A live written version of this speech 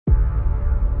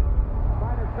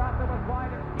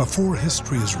Before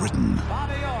history is written,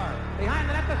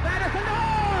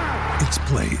 it's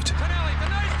played.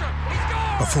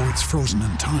 Before it's frozen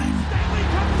in time,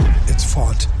 it's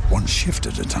fought one shift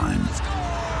at a time.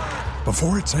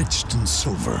 Before it's etched in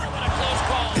silver,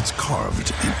 it's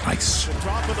carved in ice.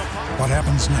 What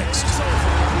happens next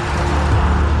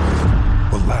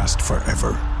will last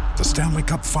forever. The Stanley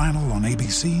Cup Final on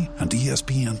ABC and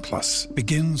ESPN Plus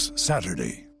begins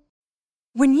Saturday.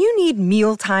 When you need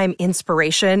mealtime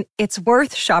inspiration, it's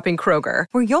worth shopping Kroger,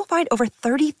 where you'll find over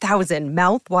 30,000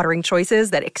 mouth-watering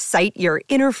choices that excite your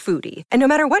inner foodie. And no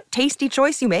matter what tasty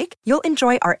choice you make, you'll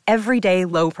enjoy our everyday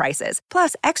low prices,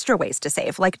 plus extra ways to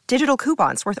save, like digital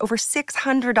coupons worth over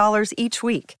 $600 each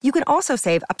week. You can also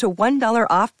save up to $1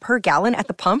 off per gallon at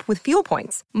the pump with fuel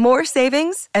points. More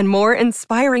savings and more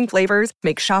inspiring flavors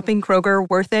make shopping Kroger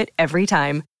worth it every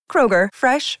time. Kroger,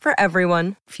 fresh for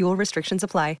everyone. Fuel restrictions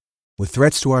apply. With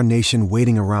threats to our nation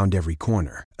waiting around every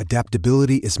corner,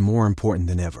 adaptability is more important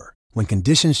than ever. When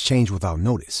conditions change without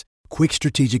notice, quick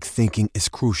strategic thinking is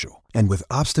crucial. And with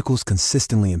obstacles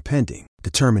consistently impending,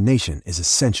 determination is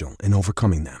essential in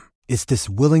overcoming them. It's this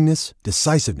willingness,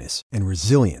 decisiveness, and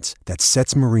resilience that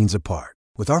sets Marines apart.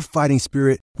 With our fighting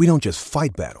spirit, we don't just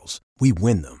fight battles, we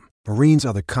win them. Marines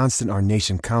are the constant our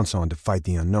nation counts on to fight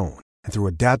the unknown. And through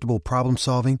adaptable problem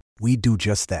solving, we do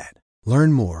just that.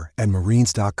 Learn more at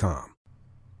marines.com.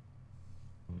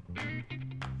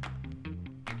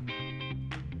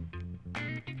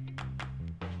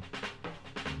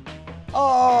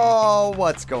 Oh,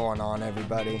 what's going on,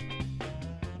 everybody?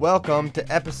 Welcome to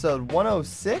episode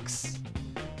 106.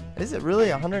 Is it really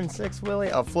 106,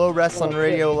 Willie? Of Flow Wrestling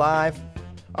Radio Live.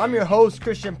 I'm your host,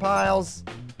 Christian Piles,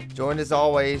 joined as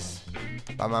always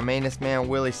by my mainest man,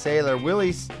 Willie Saylor.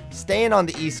 Willie's staying on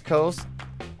the East Coast,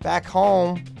 back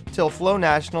home till Flow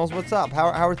Nationals. What's up? How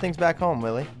are things back home,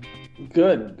 Willie?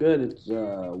 Good. It's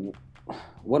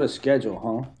what a schedule,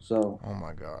 huh? So. Oh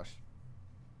my gosh.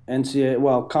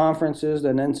 Conferences,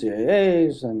 then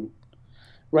NCAAs, and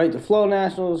right to Flow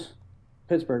Nationals,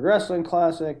 Pittsburgh Wrestling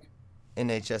Classic,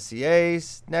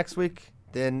 NHSCAs next week,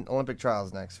 then Olympic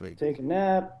Trials next week. Take a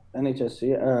nap,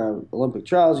 NHSCA, Olympic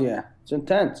Trials. Yeah, it's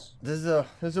intense. This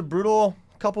is a brutal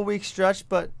couple week stretch,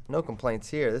 but no complaints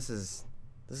here. This is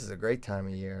a great time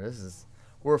of year.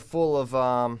 We're full of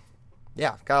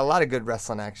got a lot of good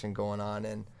wrestling action going on.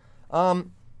 And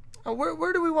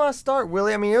where do we want to start,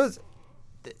 Willie? I mean,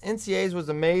 the NCAAs was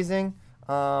amazing.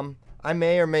 I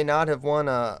may or may not have won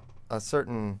a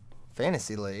certain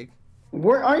fantasy league.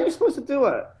 Aren't you supposed to do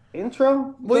a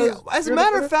intro? Well, yeah, as a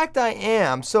matter of fact, I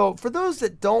am. So for those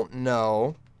that don't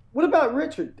know, what about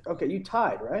Richard? Okay, you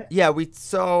tied, right? Yeah,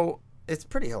 so it's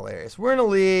pretty hilarious. We're in a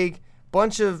league,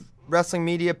 bunch of wrestling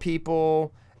media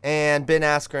people, and Ben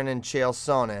Askren and Chael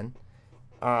Sonnen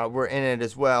were in it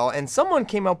as well. And someone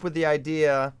came up with the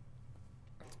idea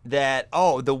that,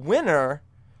 the winner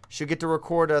should get to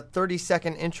record a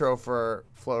 30-second intro for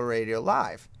Flow Radio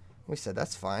Live. We said,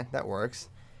 that's fine. That works.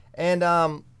 And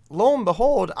lo and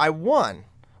behold, I won.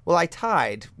 Well, I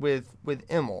tied with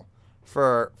Emil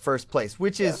for first place,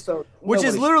 which is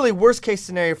literally worst case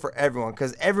scenario for everyone,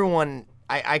 because everyone,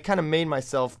 I kind of made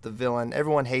myself the villain.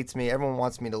 Everyone hates me. Everyone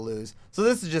wants me to lose. So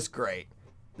this is just great.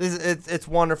 It's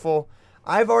wonderful.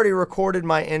 I've already recorded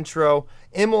my intro.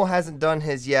 Emil hasn't done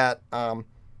his yet.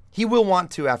 He will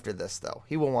want to after this, though.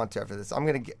 He will want to after this. I'm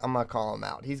gonna call him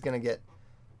out. He's gonna get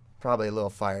probably a little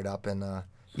fired up. And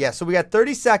so we got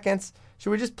 30 seconds.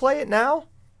 Should we just play it now?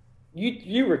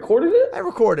 You recorded it? I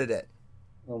recorded it.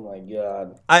 Oh my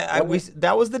God.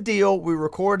 That was the deal. We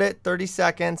recorded it, 30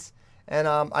 seconds, and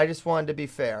I just wanted to be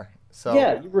fair. So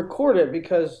yeah, you record it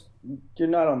because you're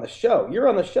not on the show. You're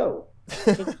on the show.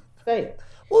 Just say it.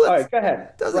 Well, all right, go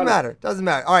ahead. Doesn't matter.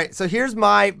 All right, so here's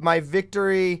my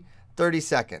victory 30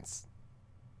 seconds.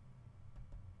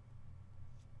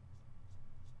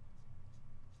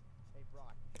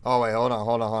 Oh wait, hold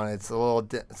on. It's a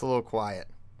little quiet.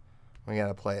 We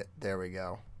gotta play it. There we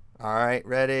go. All right,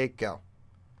 ready, go.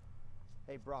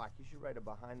 Hey Brock, you should write a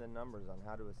behind the numbers on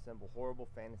how to assemble horrible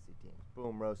fantasy teams.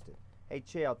 Boom, roasted. Hey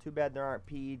Chael, too bad there aren't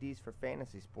PEDs for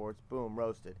fantasy sports. Boom,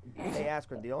 roasted. Hey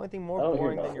Askren, the only thing more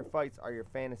boring than your fights are your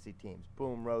fantasy teams.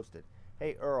 Boom, roasted.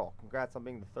 Hey Earl, congrats on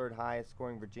being the third highest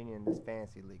scoring Virginian in this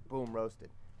fantasy league. Boom, roasted.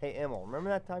 Hey Emil, remember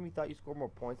that time you thought you scored more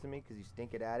points than me because you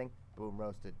stink at adding? Boom,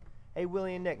 roasted. Hey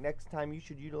Willie and Nick, next time you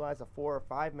should utilize a 4 or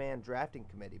 5 man drafting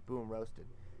committee. Boom, roasted.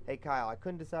 Hey Kyle, I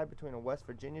couldn't decide between a West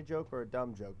Virginia joke or a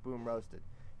dumb joke. Boom, roasted.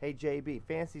 Hey JB,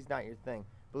 fantasy's not your thing,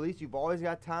 but at least you've always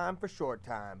got time for short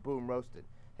time. Boom, roasted.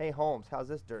 Hey Holmes, how's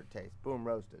this dirt taste? Boom,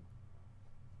 roasted.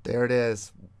 There it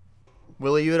is.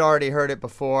 Willie, you had already heard it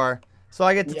before. So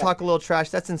I get to talk a little trash.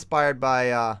 That's inspired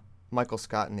by Michael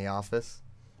Scott in The Office.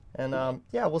 And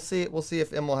we'll see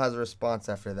if Immel has a response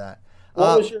after that.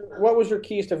 What was your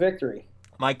keys to victory?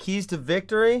 My keys to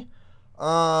victory?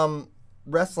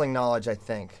 Wrestling knowledge, I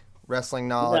think. Wrestling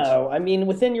knowledge. No, I mean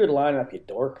within your lineup, you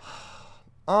dork.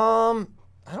 I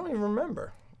don't even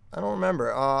remember.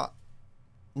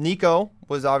 Nico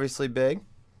was obviously big.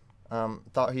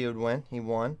 Thought he would win. He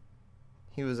won.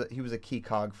 He was a key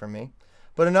cog for me.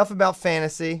 But enough about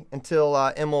fantasy until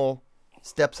Immel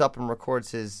steps up and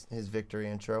records his victory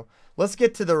intro. Let's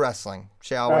get to the wrestling,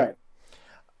 shall we? All right.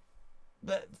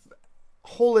 But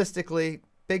holistically,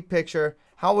 big picture,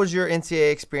 how was your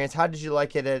NCAA experience? How did you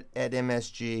like it at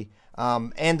MSG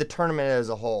and the tournament as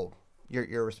a whole?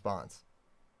 Your response.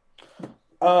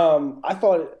 I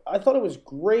thought it was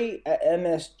great at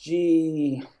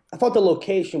MSG. I thought the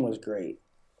location was great.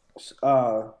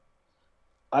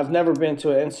 I've never been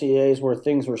to an NCAAs where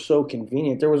things were so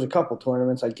convenient. There was a couple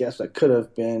tournaments, I guess, that could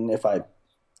have been if I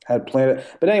had planned it.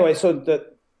 But anyway, so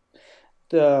the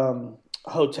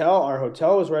our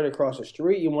hotel was right across the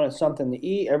street. You wanted something to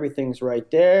eat, everything's right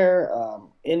there.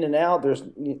 In and out. There's,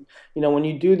 when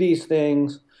you do these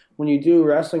things, when you do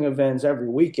wrestling events every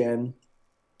weekend,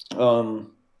 and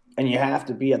you have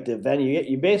to be at the venue,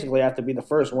 you basically have to be the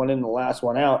first one in, the last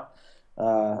one out.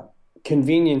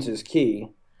 Convenience is key.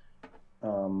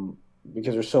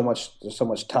 Because there's so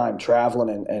much time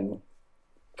traveling and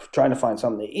trying to find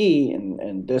something to eat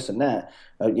and this and that.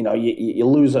 You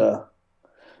lose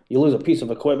a piece of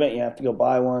equipment, you have to go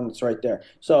buy one. It's right there.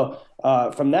 So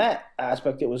from that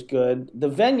aspect, it was good. The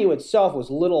venue itself was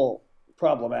a little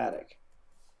problematic,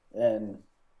 and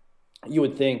you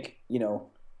would think,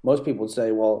 most people would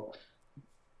say, well,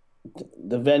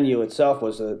 the venue itself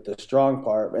was the strong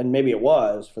part, and maybe it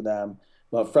was for them.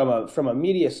 But from a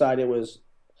media side, it was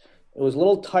a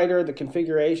little tighter. The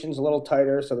configuration's a little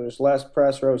tighter, so there's less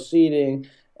press row seating,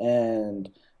 and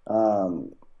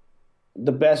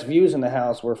the best views in the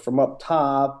house were from up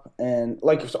top. And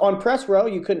like on press row,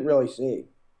 you couldn't really see.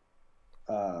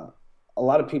 A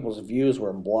lot of people's views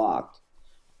were blocked.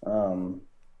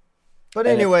 But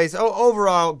anyways,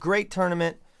 overall, great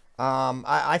tournament.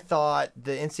 I thought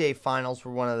the NCAA finals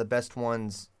were one of the best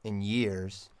ones in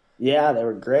years. Yeah, they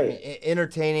were great.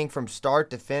 Entertaining from start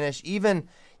to finish. Even,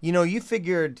 you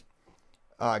figured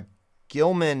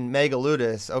Gilman,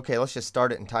 Megaludis, okay, let's just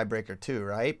start it in tiebreaker 2,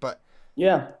 right? But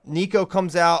yeah, Nico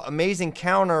comes out, amazing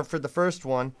counter for the first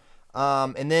one,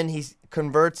 and then he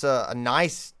converts a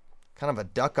nice kind of a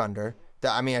duck under.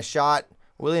 A shot.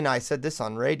 Willie and I said this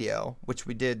on radio, which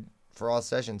we did for all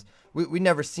sessions. We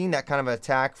never seen that kind of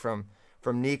attack from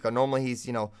Nico. Normally he's,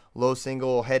 low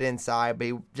single, head inside, but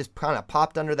he just kind of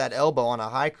popped under that elbow on a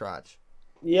high crotch.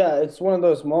 Yeah, it's one of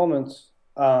those moments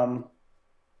that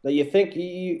you think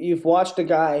you've watched a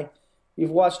guy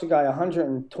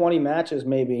 120 matches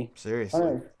maybe.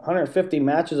 Seriously. 150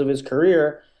 matches of his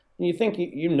career, and you think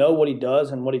you know what he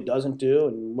does and what he doesn't do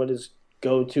and what his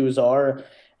go-tos are.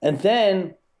 And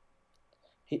then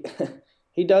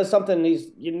he does something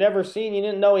you've never seen, you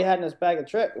didn't know he had in his bag of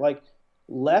tricks, like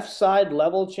left side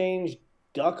level change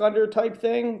duck under type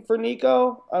thing for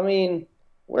Nico.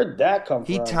 Where'd that come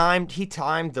from? He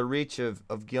timed the reach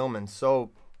of Gilman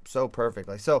so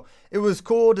perfectly. So it was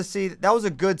cool to see. That was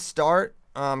a good start.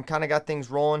 Kind of got things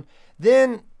rolling.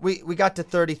 Then we got to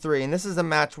 33, and this is a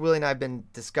match Willie and I have been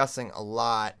discussing a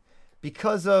lot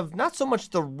because of not so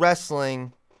much the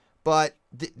wrestling, but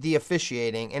the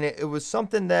officiating. And it was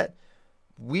something that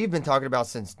we've been talking about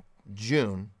since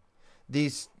June.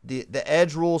 The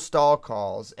edge rule stall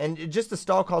calls, and just the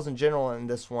stall calls in general in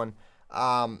this one,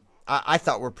 I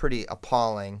thought were pretty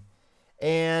appalling.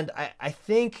 And I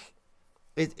think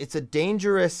it's a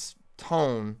dangerous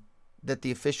tone that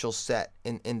the officials set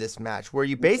in this match, where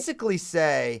you basically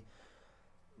say,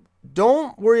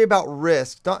 don't worry about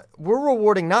risk. We're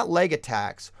rewarding not leg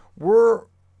attacks. We're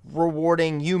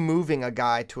rewarding you moving a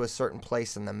guy to a certain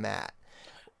place in the mat.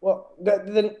 Well,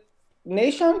 the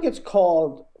Nashon gets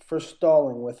called for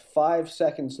stalling with 5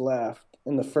 seconds left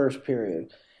in the first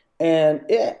period. And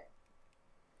it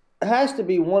has to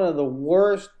be one of the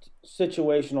worst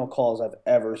situational calls I've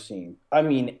ever seen.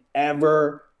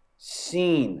 Ever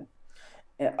seen.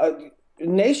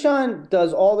 Nashon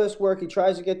does all this work. He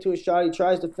tries to get to a shot. He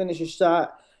tries to finish a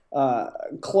shot.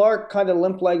 Clark kind of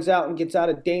limp legs out and gets out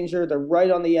of danger. They're right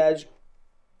on the edge.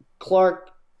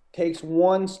 Clark takes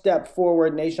one step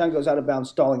forward. Nashon goes out of bounds,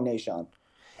 stalling Nashon.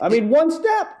 One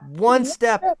step. One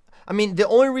step. The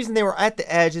only reason they were at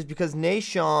the edge is because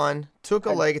Nashon took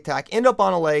a leg attack, ended up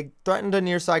on a leg, threatened a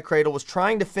near side cradle, was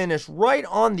trying to finish right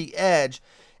on the edge.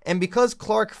 And because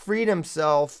Clark freed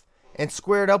himself, and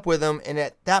squared up with him. And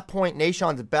at that point,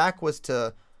 Nahshon's back was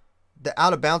to the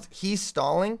out of bounds. He's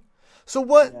stalling. So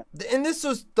what, and this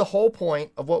was the whole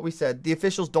point of what we said. The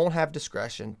officials don't have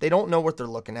discretion. They don't know what they're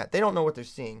looking at. They don't know what they're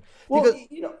seeing. Well,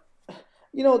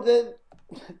 Because,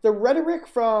 the rhetoric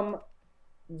from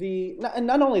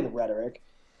not only the rhetoric,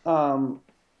 but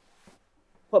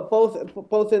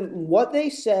both in what they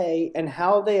say and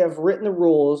how they have written the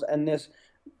rules and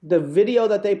the video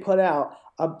that they put out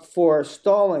for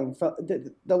stalling.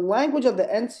 The language of the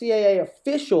NCAA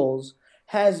officials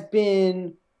has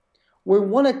been, we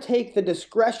want to take the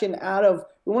discretion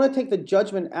we want to take the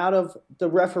judgment out of the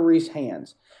referee's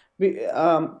hands. You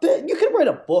could write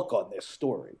a book on this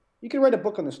story.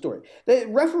 The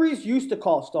referees used to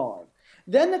call stalling.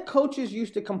 Then the coaches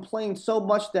used to complain so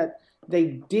much that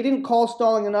they didn't call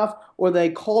stalling enough or they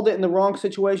called it in the wrong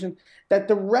situation that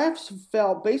the refs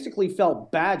basically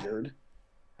felt badgered.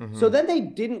 Mm-hmm. So then they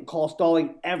didn't call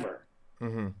stalling ever.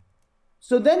 Mm-hmm.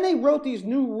 So then they wrote these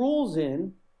new rules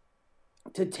in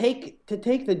to take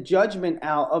the judgment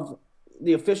out of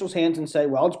the officials' hands and say,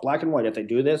 well, it's black and white. If they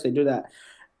do this, they do that.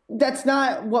 That's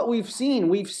not what we've seen.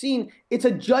 We've seen it's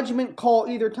a judgment call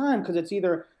either time because it's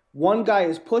either one guy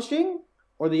is pushing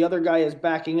or the other guy is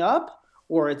backing up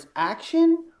or it's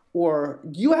action or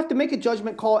you have to make a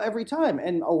judgment call every time.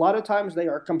 And a lot of times they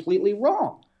are completely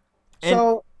wrong. And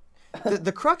so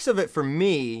the crux of it for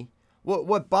me,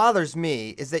 what bothers me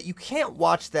is that you can't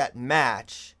watch that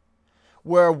match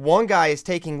where one guy is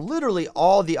taking literally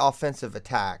all the offensive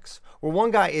attacks, where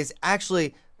one guy is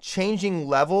actually changing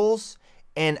levels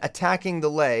and attacking the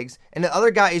legs, and the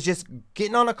other guy is just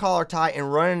getting on a collar tie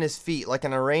and running his feet like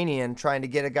an Iranian trying to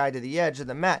get a guy to the edge of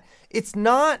the mat. It's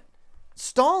not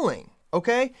stalling,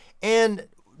 okay? And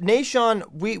Nahshon,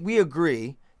 we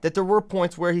agree that there were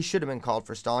points where he should have been called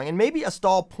for stalling, and maybe a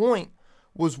stall point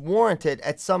was warranted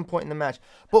at some point in the match.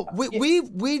 But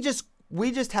we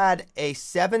just had a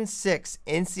 7-6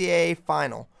 NCAA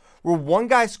final where one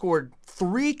guy scored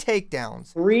 3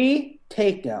 takedowns. 3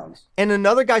 takedowns. And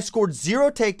another guy scored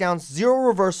 0 takedowns, 0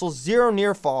 reversals, 0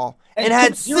 near fall, and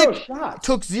had 0 shots.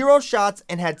 Took 0 shots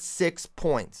and had 6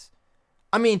 points.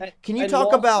 I mean, can you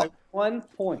talk about 1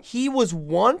 point? He was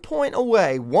 1 point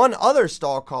away, one other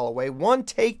stall call away, 1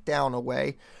 takedown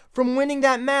away from winning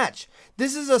that match.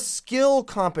 This is a skill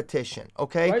competition,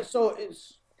 okay? Right.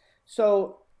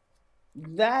 So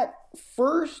that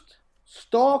first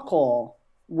stall call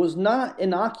was not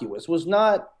innocuous, was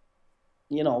not,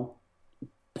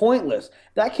 pointless.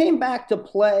 That came back to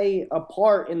play a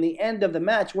part in the end of the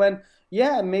match when,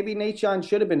 maybe Nahshon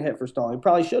should have been hit for stalling. He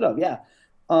probably should have,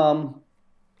 But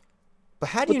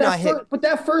how do you not hit? But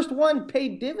that first one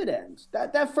paid dividends.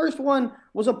 That first one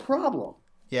was a problem.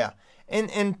 Yeah.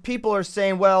 And people are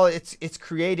saying, well, it's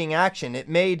creating action. It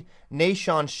made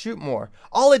Nahshon shoot more.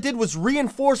 All it did was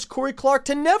reinforce Corey Clark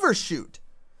to never shoot,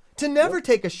 to never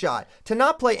take a shot, to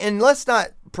not play. And let's not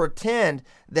pretend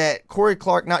that Corey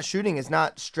Clark not shooting is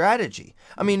not strategy.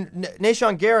 I mean,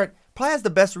 Nahshon Garrett probably has the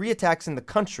best reattacks in the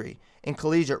country in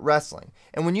collegiate wrestling.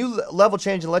 And when you level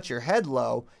change and let your head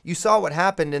low, you saw what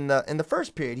happened in the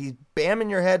first period. He's bamming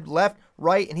your head left,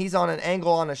 right, and he's on an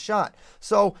angle on a shot.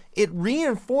 So it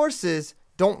reinforces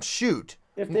don't shoot.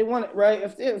 If they want it right,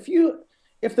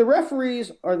 if the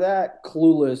referees are that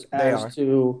clueless as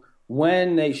to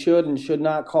when they should and should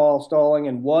not call stalling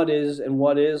and what is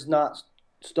not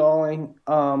stalling,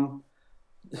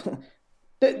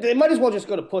 they might as well just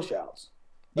go to push-outs.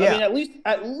 Yeah. I mean,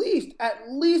 at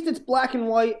least it's black and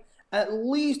white. At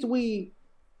least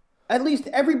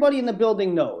everybody in the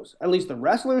building knows. At least the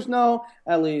wrestlers know.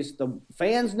 At least the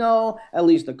fans know. At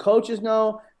least the coaches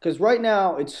know. Because right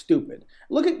now it's stupid.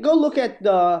 Go look at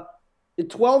the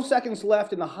 12 seconds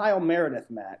left in the Heil Meredith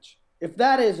match. If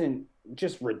that isn't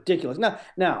just ridiculous.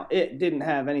 Now it didn't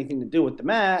have anything to do with the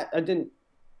match. It didn't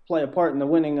play a part in the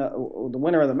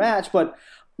winner of the match. But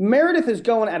Meredith is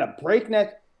going at a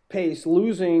breakneck pace,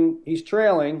 losing. He's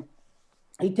trailing.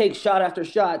 He takes shot after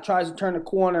shot, tries to turn the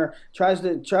corner, tries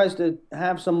to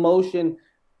have some motion,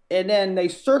 and then they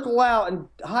circle out, and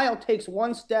Heil takes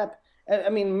one step. I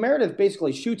mean, Meredith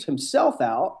basically shoots himself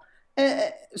out,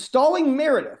 stalling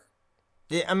Meredith.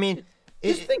 Yeah, I mean,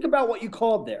 just think about what you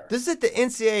called there. This is at the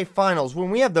NCAA finals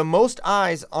when we have the most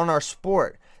eyes on our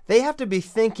sport. They have to be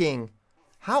thinking,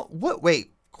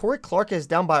 wait, Corey Clark is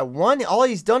down by 1. All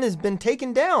he's done is been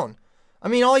taken down. I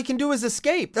mean, all he can do is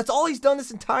escape. That's all he's done this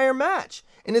entire match.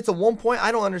 And it's a 1 point.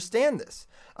 I don't understand this.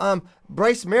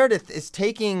 Bryce Meredith is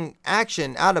taking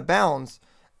action out of bounds,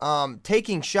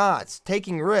 taking shots,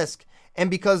 taking risk. And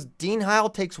because Dean Heil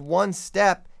takes 1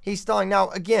 step, he's stalling. Now,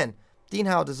 again, Dean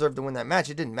Heil deserved to win that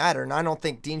match. It didn't matter. And I don't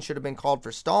think Dean should have been called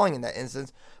for stalling in that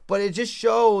instance. but it just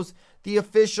shows the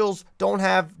officials don't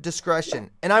have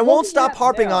discretion. And I won't stop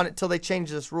harping on it till they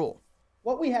change this rule.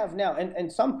 What we have now,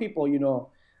 and some people,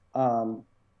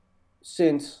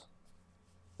 since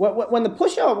when the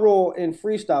push-out rule in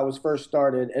freestyle was first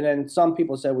started, and then some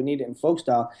people said we need it in folk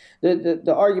style,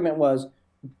 the argument was,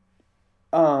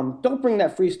 don't bring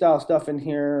that freestyle stuff in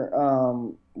here.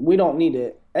 We don't need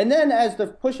it. And then as the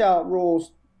push-out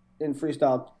rules in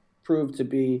freestyle proved to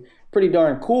be pretty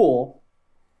darn cool,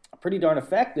 pretty darn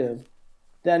effective,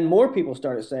 then more people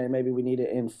started saying maybe we need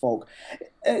it in folk.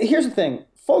 Here's the thing.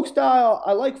 Folk style,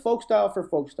 I like folk style for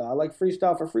folk style. I like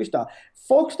freestyle for freestyle.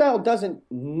 Folk style doesn't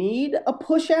need a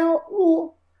push-out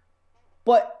rule,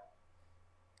 but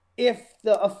if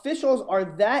the officials are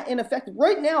that ineffective,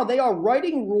 right now they are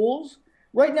writing rules.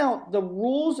 Right now, the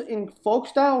rules in folk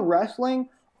style wrestling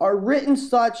are written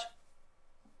such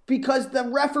because the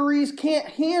referees can't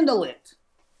handle it.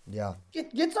 Yeah.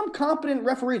 Get some competent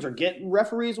referees, or get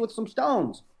referees with some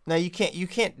stones. No, you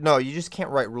just can't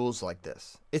write rules like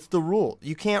this. It's the rule.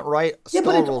 You can't write but it's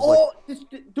rules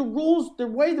the rules, the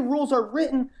way the rules are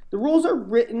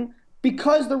written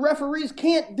because the referees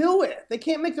can't do it. They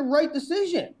can't make the right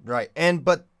decision. Right.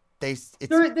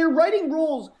 They're writing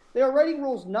rules. They are writing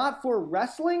rules not for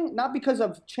wrestling, not because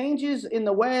of changes in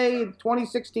the way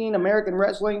 2016 American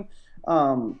wrestling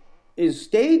is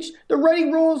staged. They're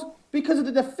writing rules because of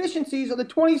the deficiencies of the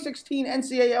 2016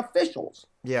 NCAA officials.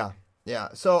 Yeah. Yeah.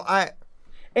 So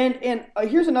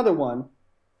here's another one.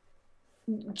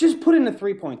 Just put in a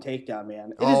 3-point takedown,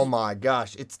 man. My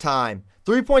gosh, it's time.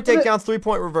 3-point takedown,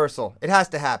 3-point reversal. It has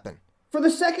to happen. For the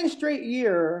second straight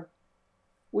year,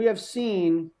 we have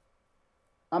seen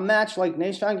a match like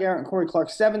Nashawn Garrett and Corey Clark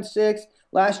 7-6.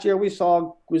 Last year we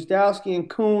saw Gwiazdowski and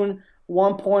Kuhn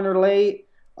 1-pointer late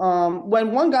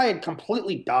when one guy had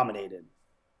completely dominated.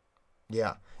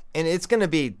 Yeah, and it's going to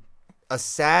be a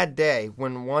sad day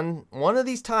when one of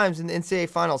these times in the NCAA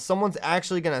finals, someone's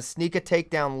actually going to sneak a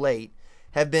takedown late,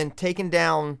 have been taken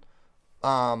down,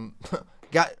 earned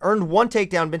one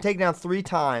takedown, been taken down 3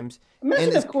 times.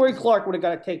 Imagine if Corey Clark would have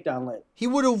got a takedown late. He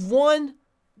would have won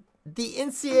the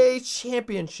NCAA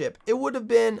championship. It would have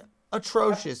been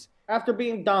atrocious. After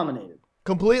being dominated.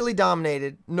 Completely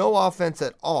dominated. No offense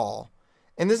at all.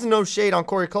 And this is no shade on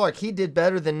Corey Clark. He did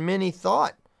better than many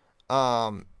thought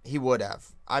he would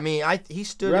have. I mean, he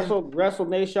stood wrestled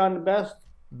Nashawn the best.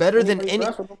 Better than any.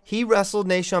 He wrestled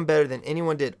Nashawn better than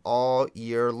anyone did all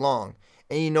year long.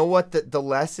 And you know what the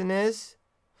lesson is?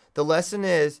 The lesson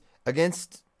is,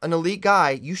 against an elite guy,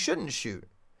 you shouldn't shoot.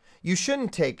 You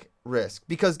shouldn't take risk,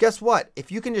 because guess what?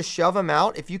 If you can just shove him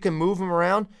out, if you can move him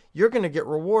around, you're going to get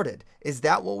rewarded. Is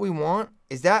that what we want?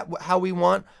 Is that how we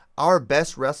want our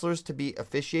best wrestlers to be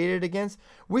officiated against?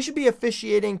 We should be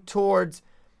officiating towards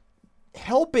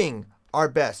helping our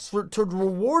best, to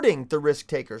rewarding the risk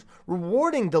takers,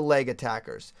 rewarding the leg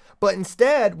attackers. But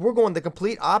instead, we're going the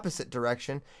complete opposite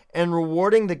direction and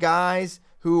rewarding the guys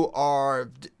who are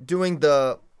doing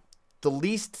the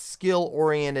least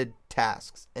skill-oriented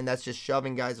tasks, and that's just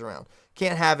shoving guys around.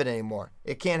 Can't have it anymore.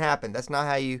 It can't happen. That's not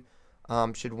how you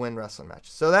should win wrestling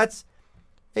matches. So that's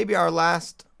maybe our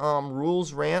last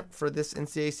rules rant for this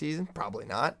NCAA season. Probably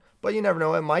not, but you never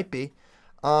know. It might be.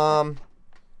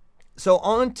 So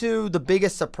on to the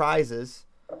biggest surprises,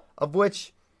 of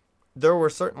which there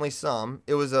were certainly some.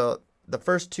 It was the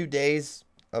first 2 days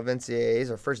of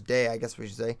NCAAs, or first day, I guess we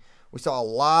should say. We saw a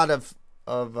lot of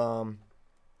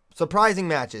surprising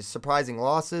matches, surprising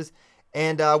losses,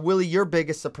 and Willie, your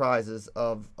biggest surprises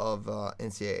of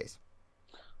NCAAs.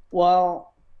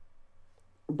 Well,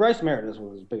 Bryce Meredith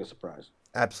was his biggest surprise.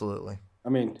 Absolutely. I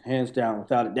mean, hands down,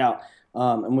 without a doubt.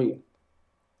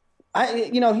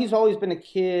 He's always been a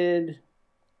kid.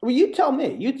 Well, you tell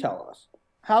me, you tell us,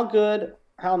 how good,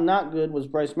 how not good was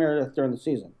Bryce Meredith during the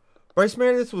season? Bryce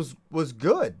Meredith was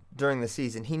good during the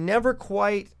season. He never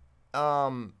quite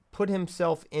put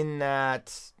himself in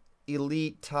that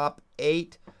elite top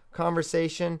 8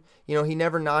 conversation. You know, he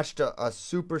never notched a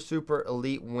super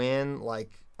elite win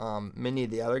like many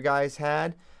of the other guys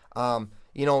had.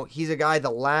 He's a guy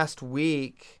that last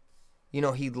week,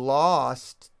 he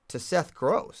lost to Seth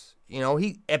Gross.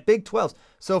 He at Big 12s.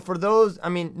 So for those,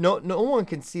 no one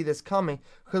can see this coming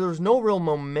because there's no real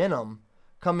momentum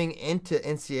coming into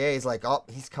NCAAs like, oh,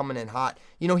 he's coming in hot.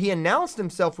 He announced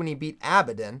himself when he beat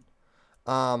Abaddon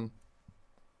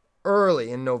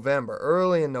early in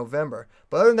November.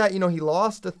 But other than that, he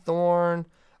lost to Thorne.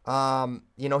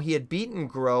 He had beaten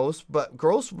Gross, but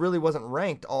Gross really wasn't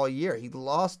ranked all year. He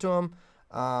lost to him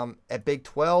at Big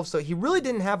 12, so he really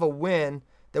didn't have a win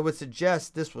that would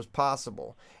suggest this was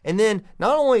possible. And then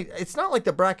not only, it's not like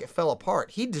the bracket fell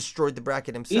apart. He destroyed the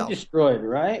bracket himself. He destroyed,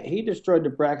 right? He destroyed the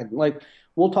bracket. Like,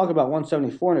 we'll talk about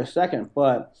 174 in a second,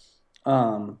 but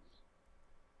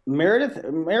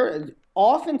Meredith,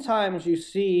 oftentimes you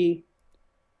see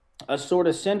a sort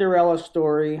of Cinderella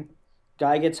story.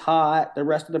 Guy gets hot, the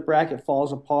rest of the bracket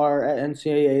falls apart at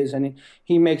NCAAs, and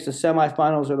he makes the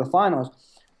semifinals or the finals.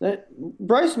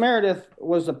 Bryce Meredith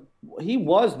was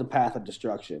the path of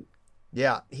destruction.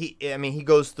 Yeah, he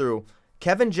goes through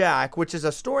Kevin Jack, which is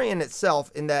a story in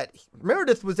itself, in that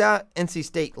Meredith was at NC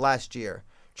State last year.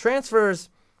 Transfers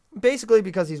basically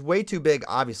because he's way too big,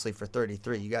 obviously, for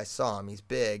 33. You guys saw him. He's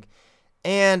big.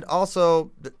 And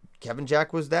also, Kevin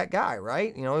Jack was that guy,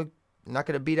 right? You know, not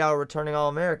going to beat out a returning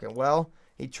All-American. Well,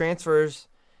 he transfers,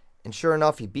 and sure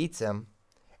enough, he beats him.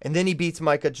 And then he beats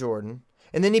Micah Jordan.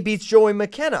 And then he beats Joey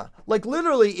McKenna. Like,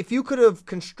 literally, if you could have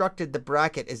constructed the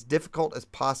bracket as difficult as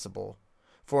possible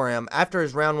for him after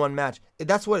his round one match,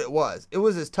 that's what it was. It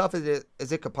was as tough as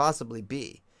it could possibly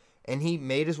be. And he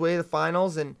made his way to the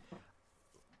finals, and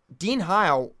Dean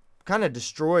Heil kind of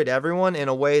destroyed everyone in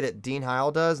a way that Dean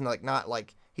Heil does. And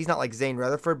he's not like Zane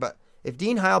Rutherford, but if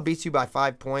Dean Heil beats you by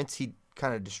 5 points, he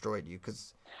kind of destroyed you.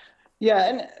 Yeah,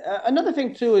 and another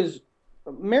thing, too, is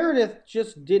Meredith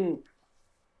just didn't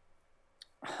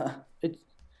it's,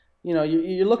 you know,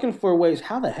 you're looking for ways.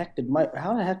 How the heck did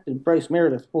Bryce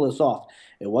Meredith pull this off?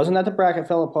 It wasn't that the bracket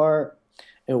fell apart.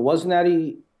 It wasn't that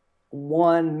he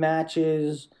won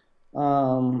matches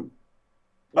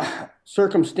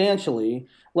circumstantially.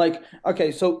 Like,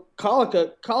 okay, so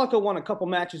Colica won a couple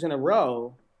matches in a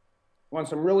row on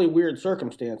some really weird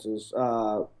circumstances,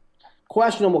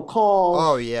 questionable calls.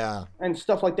 Oh yeah, and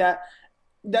stuff like that.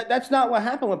 That's not what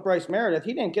happened with Bryce Meredith.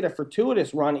 He didn't get a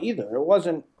fortuitous run either. It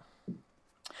wasn't.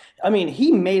 I mean,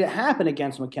 he made it happen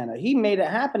against McKenna. He made it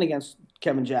happen against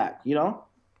Kevin Jack. You know.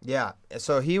 Yeah.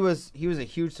 So he was a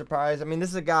huge surprise. I mean, this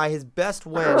is a guy. His best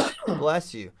win.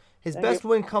 Bless you. His best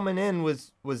win coming in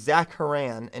was Zach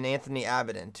Haran and Anthony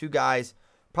Avedon, two guys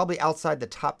probably outside the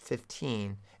top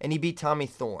 15, and he beat Tommy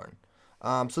Thorne.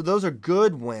 So those are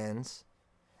good wins.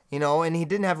 You know, and he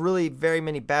didn't have really very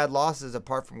many bad losses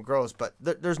apart from Gross, but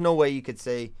there's no way you could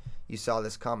say you saw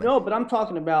this coming. No, but I'm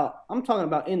talking about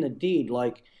in the deed,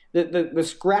 like the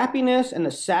scrappiness and the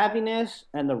savviness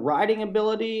and the riding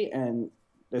ability and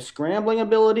the scrambling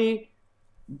ability.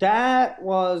 That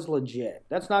was legit.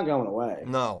 That's not going away.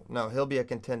 No, he'll be a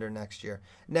contender next year.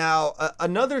 Now,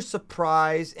 another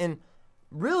surprise, and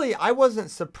really, I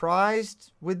wasn't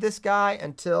surprised with this guy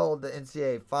until the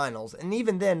NCAA finals, and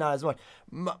even then, not as much.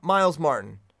 Miles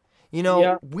Martin. You know,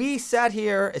 yeah. We sat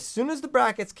here, as soon as the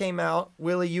brackets came out,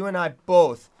 Willie, you and I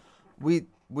both, we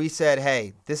said,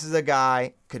 hey, this is a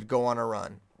guy could go on a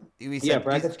run.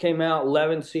 Brackets came out,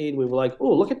 11 seed. We were like,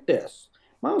 oh, look at this.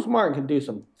 Miles Martin can do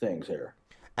some things here.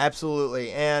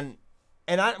 Absolutely, and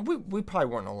we probably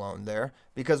weren't alone there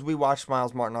because we watched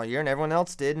Miles Martin all year and everyone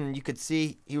else did, and you could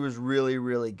see he was really,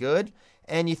 really good.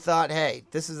 And you thought, hey,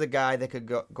 this is a guy that could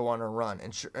go on a run.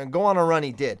 And go on a run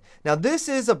he did. Now, this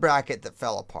is a bracket that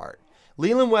fell apart.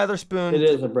 Leland Weatherspoon. It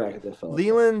is a bracket that fell apart.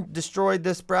 Leland destroyed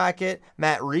this bracket.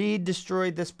 Matt Reed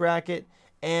destroyed this bracket.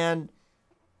 And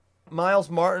Miles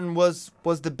Martin was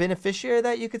the beneficiary of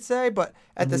that, you could say. But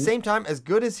at the same time, as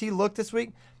good as he looked this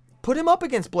week, put him up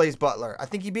against Blaze Butler. I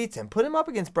think he beats him. Put him up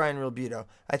against Brian Realbuto.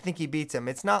 I think he beats him.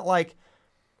 It's not like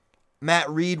Matt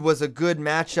Reed was a good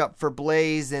matchup for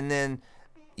Blaze and then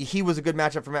he was a good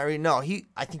matchup for Matt Reed. No,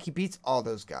 I think he beats all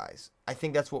those guys. I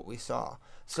think that's what we saw.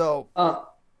 So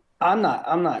I'm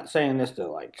not saying this to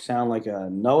like sound like a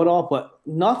know-it-all, but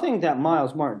nothing that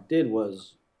Miles Martin did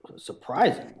was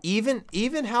surprising. Even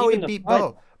how he beat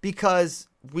Bo, because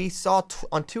we saw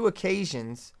on 2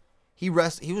 occasions he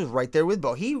was right there with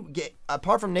Bo.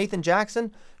 Apart from Nathan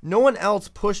Jackson, no one else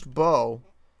pushed Bo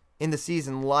in the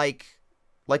season like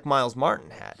Miles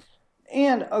Martin had.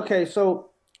 And okay, so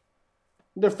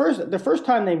the first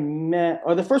time they met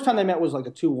was like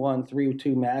a 2-1,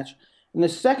 3-2 match. And the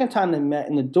second time they met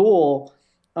in the duel,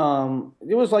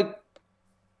 it was like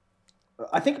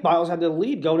I think Miles had the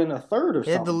lead going in the third or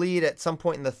something. He had the lead at some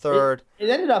point in the third. It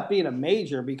ended up being a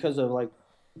major because of like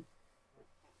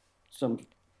some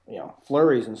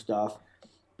flurries and stuff.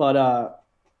 But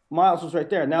Miles was right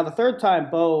there. Now the third time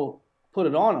Bo put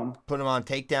it on him. Put him on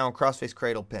takedown, crossface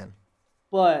cradle pin.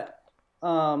 But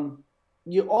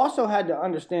you also had to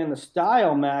understand the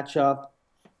style matchup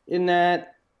in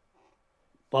that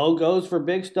Bo goes for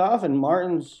big stuff and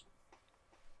Martin's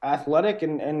athletic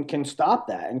and can stop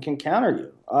that and can counter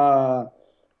you.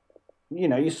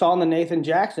 You saw in the Nathan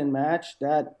Jackson match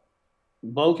that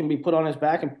Bo can be put on his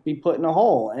back and be put in a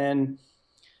hole. And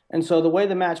And so the way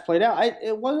the match played out,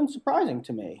 it wasn't surprising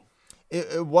to me.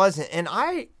 It wasn't, and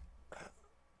I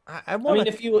mean,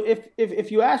 if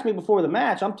you ask me before the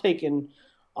match, I'm taking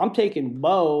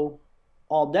Bo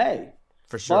all day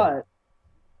for sure.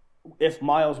 But if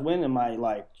Miles win, am I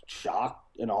like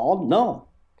shocked and all? No.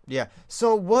 Yeah.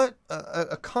 So what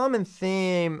a common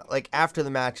theme like after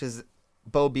the match is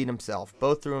Bo beat himself.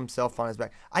 Bo threw himself on his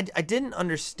back. I didn't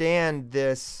understand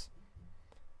this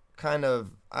kind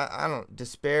of I don't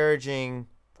disparaging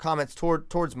comments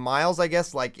towards Miles. I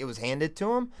guess like it was handed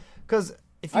to him because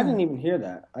I didn't even hear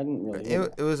that. I didn't really.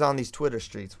 It was on these Twitter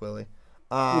streets, Willie.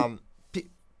 Bo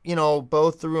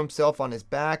threw himself on his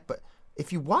back, but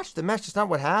if you watch the match, that's not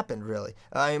what happened really.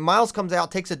 Miles comes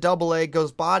out, takes a double leg,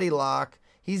 goes body lock.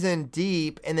 He's in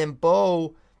deep, and then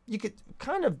Bo, you could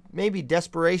kind of maybe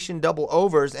desperation double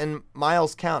overs, and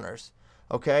Miles counters.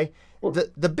 Okay,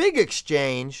 the big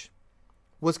exchange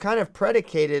was kind of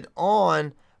predicated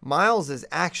on Miles's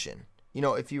action.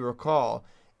 If you recall,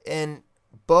 and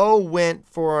Bo went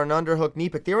for an underhook knee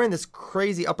pick. They were in this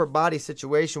crazy upper body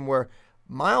situation where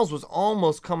Miles was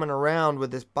almost coming around with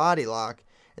this body lock,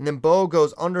 and then Bo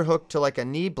goes underhook to like a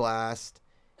knee blast.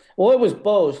 Well, it was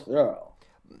Bo's throw.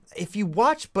 If you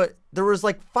watch, but there was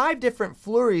like 5 different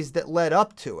flurries that led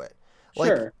up to it.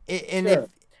 Sure. If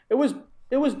it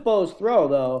was Bo's throw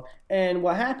though, and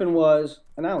what happened was,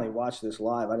 and I only watched this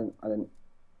live. I didn't.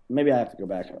 Maybe I have to go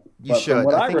back. You should.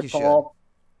 What I think recall,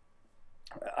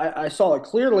 you should. I saw it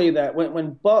clearly that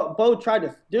when Bo tried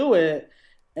to do it,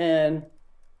 and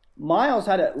Miles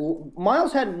had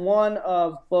one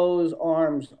of Bo's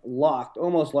arms locked,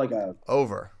 almost like a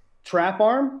over trap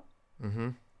arm. Mm-hmm.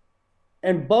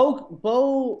 And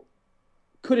Bo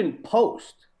couldn't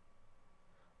post.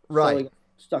 Right. So he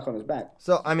stuck on his back.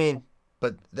 So, I mean,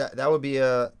 but that would be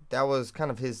that was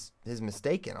kind of his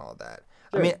mistake in all that.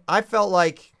 Sure. I mean, I felt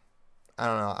like, I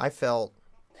don't know,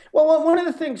 Well, one of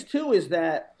the things too is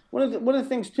that one of the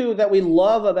things too that we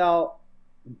love about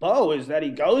Bo is that he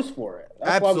goes for it.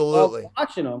 That's absolutely. Why we love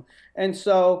watching him. And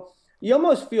so you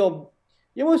almost feel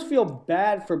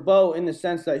bad for Bo in the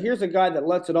sense that here's a guy that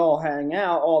lets it all hang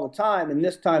out all the time, and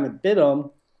this time it bit him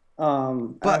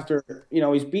after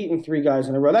he's beaten 3 guys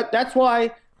in a row. That's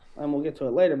why, and we'll get to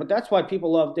it later, but that's why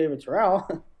people love David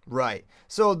Terrell. Right.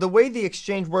 So the way the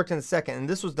exchange worked in the second, and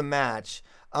this was the match,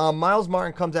 Miles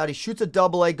Martin comes out, he shoots a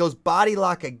double leg, goes body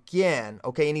lock again,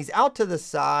 okay, and he's out to the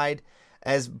side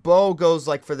as Bo goes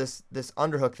like for this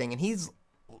underhook thing, and he's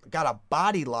got a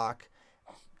body lock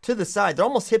to the side. They're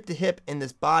almost hip to hip in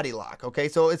this body lock, okay?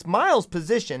 So it's Miles'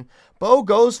 position. Bo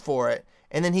goes for it,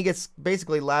 and then he gets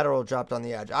basically lateral dropped on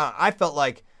the edge. I felt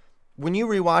like when you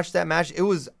rewatch that match,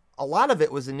 a lot of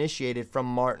it was initiated from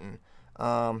Martin.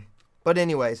 But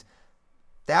anyways,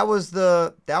 that was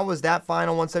that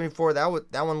final 174.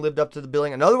 That one lived up to the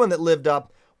billing. Another one that lived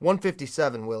up,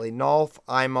 157, Willie. Nolf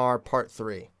Imar Part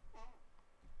 3.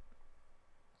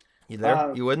 You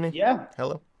there? You with me? Yeah.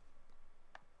 Hello?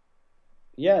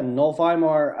 Yeah, Nolf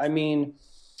Imar. I mean,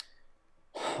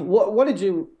 what did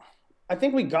you? I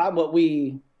think we got what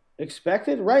we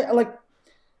expected, right? Like,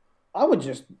 I would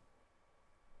just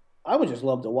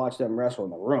love to watch them wrestle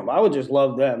in the room. I would just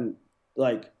love them,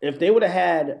 like, if they would have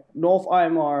had Nolf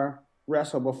Imar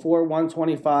wrestle before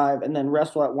 125 and then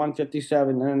wrestle at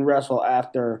 157 and then wrestle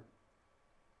after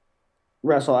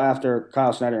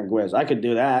Kyle Snyder and Gwiz. I could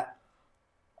do that.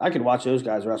 I could watch those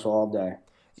guys wrestle all day.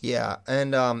 Yeah,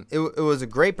 and it was a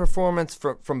great performance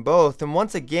from both. And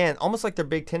once again, almost like their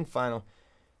Big Ten final,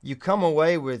 you come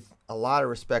away with a lot of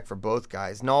respect for both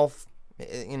guys. Nolf,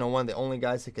 one of the only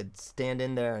guys that could stand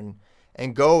in there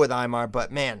and go with Imar.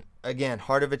 But, man, again,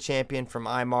 heart of a champion from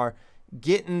Imar,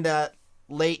 getting that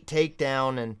late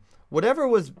takedown and whatever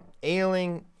was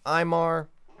ailing Imar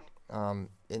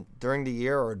during the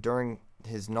year or during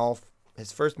his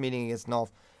first meeting against Nolf.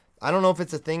 I don't know if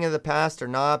it's a thing of the past or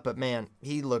not, but, man,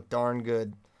 he looked darn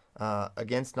good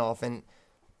against Nolf. And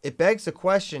it begs the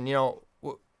question,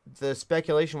 the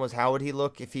speculation was how would he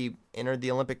look if he entered the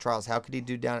Olympic trials? How could he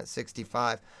do down at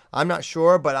 65? I'm not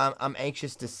sure, but I'm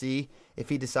anxious to see if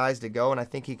he decides to go, and I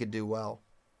think he could do well.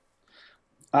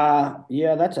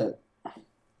 Yeah, that's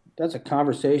a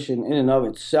conversation in and of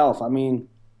itself. I mean,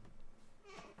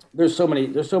 there's so many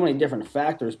different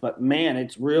factors, but man,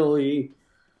 it's really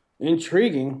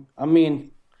intriguing. I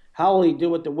mean, how will he do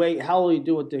with the weight? How will he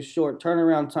do with this short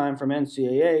turnaround time from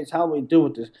NCAAs? How will he do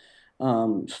with this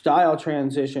style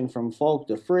transition from folk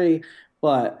to free?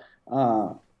 But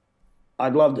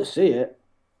I'd love to see it.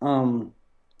 But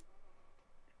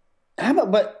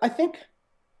I think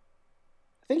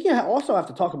you also have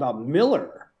to talk about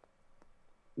Miller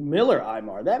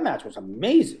Imar. That match was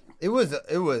amazing. It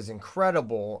was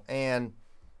incredible, and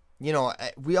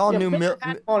we all knew Miller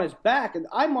had him on his back, and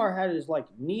Imar had his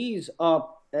knees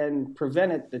up and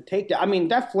prevented the takedown. I mean,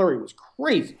 that flurry was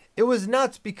crazy. It was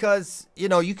nuts because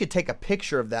you could take a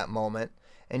picture of that moment,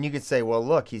 and you could say, "Well,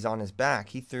 look, he's on his back.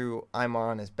 He threw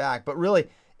Imar on his back," but really,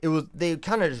 they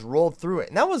kind of just rolled through it,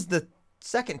 and that was the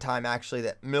second time actually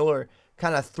that Miller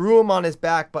kind of threw him on his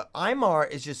back. But Imar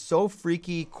is just so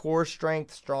freaky, core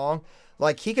strength, strong.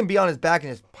 Like, he can be on his back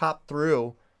and just pop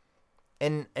through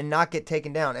and not get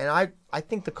taken down. And I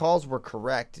think the calls were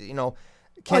correct.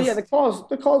 The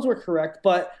calls were correct.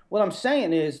 But what I'm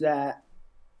saying is that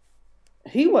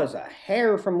he was a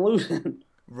hair from losing.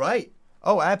 Right.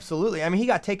 Oh, absolutely. I mean, he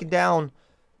got taken down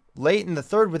late in the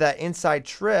third with that inside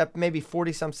trip, maybe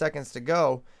 40-some seconds to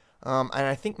go. And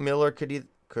I think Miller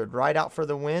could ride out for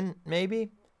the win,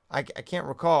 maybe. I can't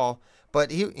recall. But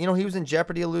he was in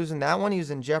jeopardy of losing that one. He was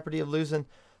in jeopardy of losing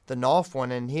the Nolf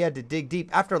one, and he had to dig deep.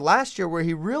 After last year where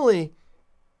he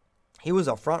was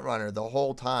a front runner the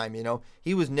whole time,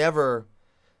 He was never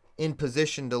in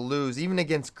position to lose. Even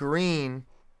against Green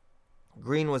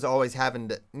was always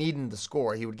needing the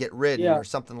score. He would get ridden or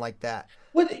something like that.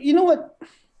 Well, you know what?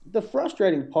 The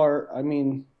frustrating part, I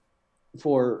mean,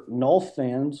 for Nolf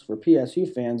fans, for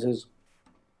PSU fans, is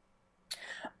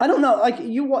I don't know. Like,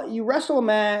 you wrestle a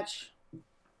match,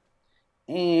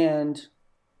 and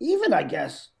even I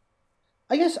guess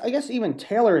even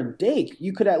Taylor and Dake,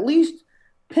 you could at least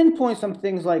pinpoint some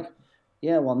things like,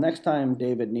 yeah, well, next time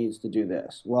David needs to do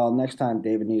this. Well, next time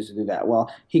David needs to do that.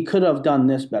 Well, he could have done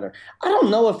this better. I don't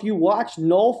know if you watch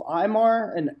Nolf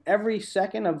Imar in every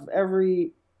second of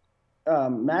every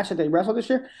match that they wrestled this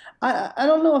year. I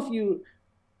don't know if you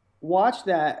watch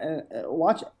that,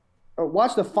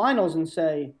 watch the finals and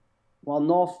say, well,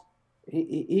 Nolf,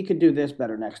 he could do this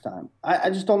better next time. I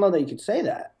just don't know that you could say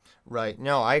that. Right.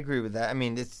 No, I agree with that. I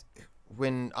mean, it's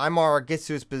when Imar gets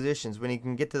to his positions, when he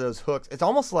can get to those hooks, it's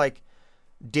almost like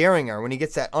Daringer when he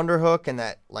gets that underhook and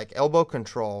that elbow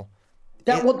control.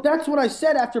 That's what I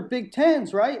said after Big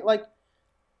Tens, right? Like,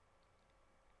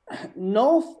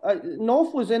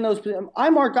 Nolf was in those positions.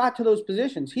 Imar got to those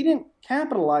positions. He didn't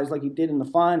capitalize like he did in the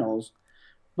finals,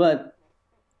 but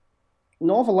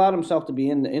Nolf allowed himself to be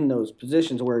in those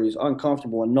positions where he's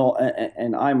uncomfortable, and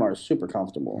Imar is super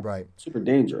comfortable. Right. Super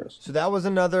dangerous. So that was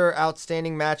another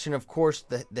outstanding match, and of course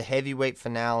the heavyweight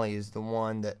finale is the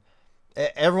one that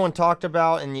everyone talked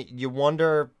about, and you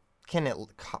wonder, can it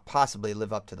possibly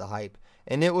live up to the hype?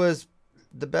 And it was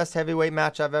the best heavyweight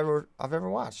match I've ever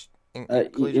watched. I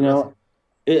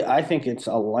think it's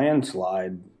a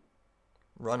landslide.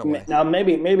 Runaway. Now,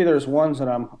 maybe there's ones that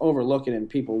I'm overlooking, and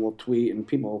people will tweet and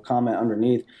people will comment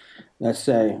underneath that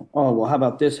say, "Oh, well, how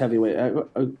about this heavyweight?"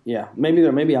 Yeah,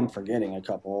 maybe I'm forgetting a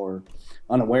couple or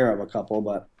unaware of a couple,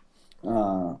 but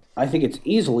I think it's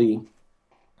easily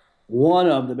one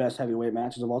of the best heavyweight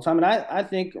matches of all time, and I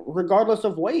think, regardless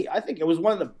of weight, I think it was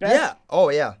one of the best. Yeah. Oh,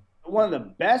 yeah. One of the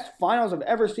best finals I've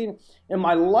ever seen in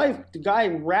my life. The guy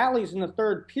rallies in the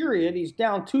third period. He's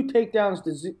down 2 takedowns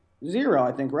to 0,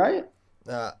 I think, right?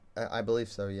 I believe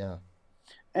so, yeah.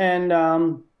 And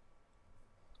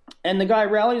the guy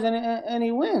rallies and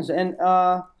he wins. And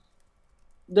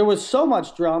there was so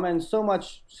much drama and so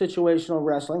much situational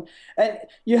wrestling. And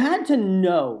you had to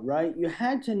know, right? You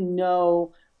had to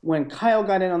know when Kyle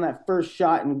got in on that first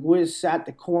shot and Gwiz sat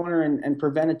the corner and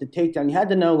prevented the takedown. You had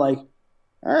to know, like,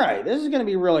 all right, this is going to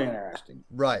be really interesting.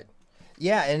 Right.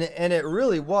 Yeah, and it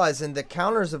really was. And the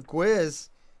counters of Gwiz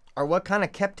are what kind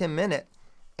of kept him in it.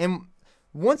 And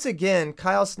once again,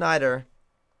 Kyle Snyder,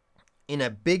 in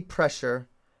a big pressure,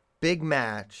 big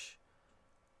match,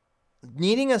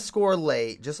 needing a score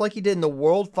late, just like he did in the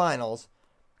World Finals,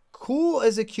 cool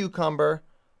as a cucumber,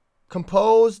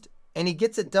 composed, and he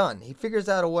gets it done. He figures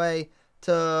out a way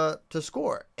to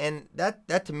score. And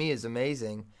that to me is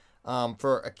amazing.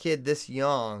 For a kid this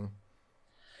young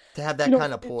to have that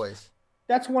kind of poise.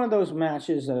 That's one of those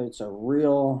matches that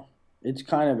it's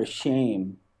kind of a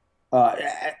shame.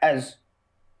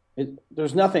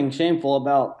 There's nothing shameful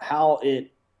about how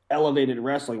it elevated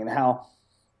wrestling and how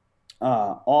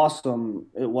awesome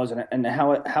it was, and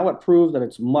how it proved that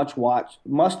it's must watch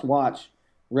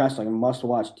wrestling and must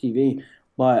watch TV.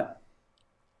 But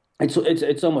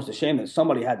it's almost a shame that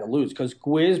somebody had to lose, because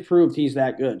Gwiz proved he's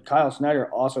that good. Kyle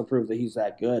Snyder also proved that he's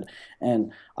that good.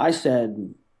 And I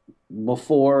said a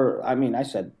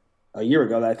year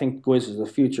ago that I think Gwiz is the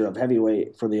future of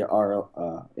heavyweight for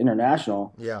our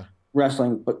international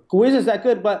wrestling. But Gwiz is that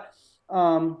good. But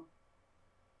I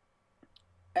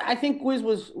think Gwiz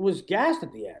was gassed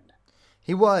at the end.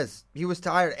 He was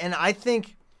tired. And I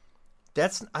think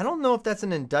I don't know if that's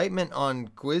an indictment on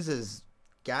Gwiz's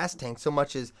gas tank so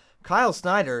much as Kyle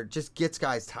Snyder just gets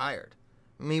guys tired.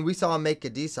 I mean, we saw him make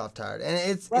Kadisov tired, and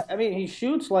it's I mean, he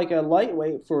shoots like a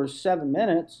lightweight for 7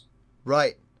 minutes.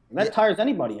 right. That tires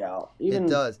anybody out. Even It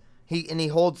does. He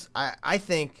holds. I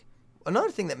think another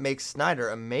thing that makes Snyder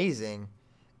amazing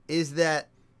is that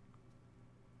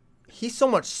he's so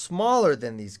much smaller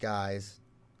than these guys.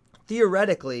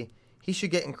 Theoretically, he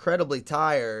should get incredibly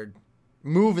tired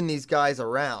moving these guys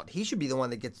around. He should be the one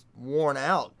that gets worn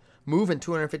out moving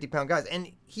 250-pound guys,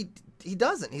 and he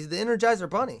doesn't. He's the Energizer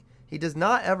Bunny. He does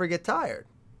not ever get tired.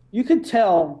 You could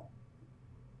tell.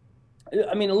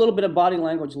 I mean, a little bit of body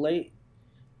language late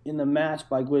in the match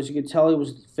by Gwiz. You could tell he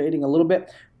was fading a little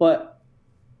bit, but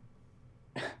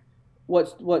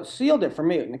what sealed it for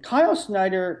me, Kyle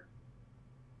Snyder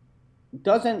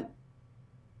doesn't.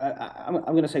 I'm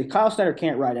going to say Kyle Snyder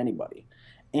can't ride anybody,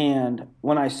 and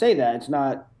when I say that, it's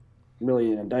not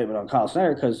really an indictment on Kyle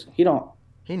Snyder because he knows.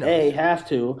 A, have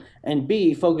to, and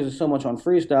B, focuses so much on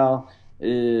freestyle.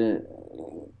 He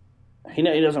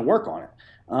doesn't work on it.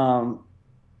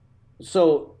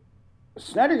 So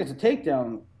Snyder gets a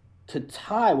takedown to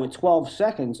tie with 12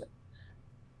 seconds,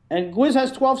 and Gwiz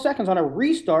has 12 seconds on a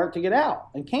restart to get out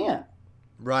and can't.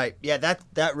 Right. Yeah,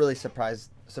 that really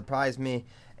surprised me.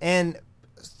 And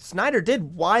Snyder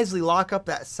did wisely lock up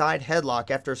that side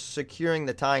headlock after securing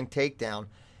the tying takedown.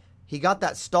 He got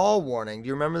that stall warning. Do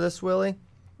you remember this, Willie?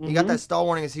 He got that stall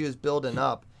warning as he was building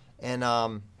up, and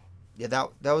that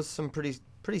was some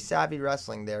pretty savvy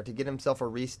wrestling there to get himself a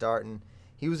restart, and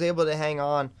he was able to hang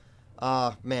on.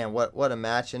 Man, what a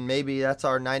match! And maybe that's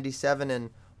our 97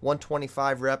 and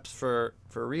 125 reps for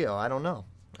Rio. I don't know.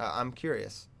 I'm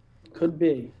curious. Could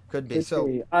be.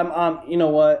 So I'm. You know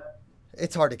what?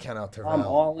 It's hard to count out Tervel. I'm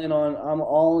all in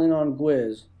on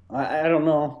Gwiz. I don't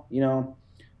know. You know.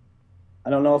 I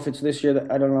don't know if it's this year.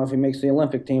 I don't know if he makes the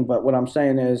Olympic team, but what I'm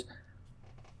saying is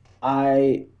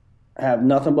I have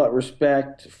nothing but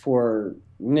respect for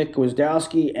Nick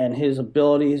Gwizdowski and his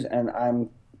abilities, and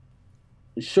I'm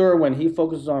sure when he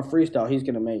focuses on freestyle, he's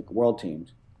going to make world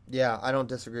teams. Yeah, I don't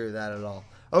disagree with that at all.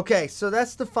 Okay, so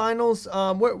that's the finals.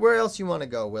 Where else you want to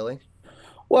go, Willie?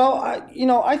 Well,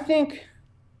 I think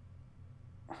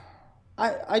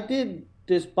I did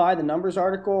this by the numbers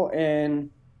article, and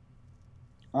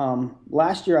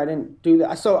last year I didn't do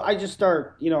that. So I just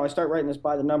start writing this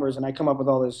by the numbers, and I come up with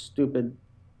all this stupid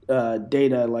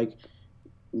data, like,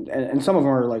 and some of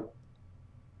them are like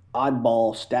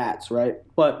oddball stats, right?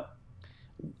 But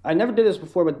I never did this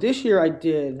before, but this year I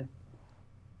did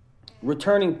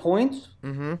returning points.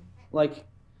 Mm-hmm. Like,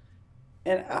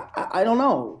 and I don't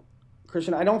know,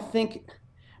 Christian, I don't think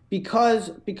because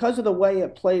of the way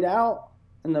it played out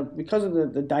and because of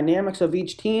the dynamics of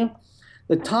each team,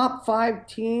 the top 5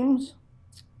 teams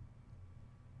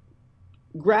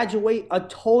graduate a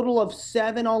total of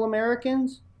 7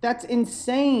 All-Americans. That's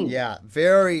insane. Yeah,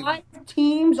 very. 5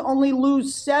 teams only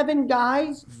lose 7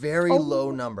 guys. Very low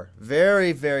number.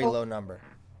 Very, very low number.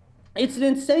 It's an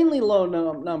insanely low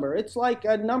number. It's like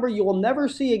a number you will never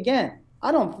see again.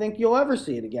 I don't think you'll ever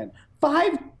see it again.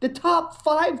 The top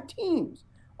 5 teams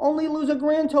only lose a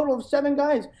grand total of 7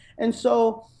 guys. And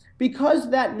so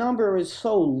because that number is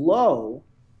so low,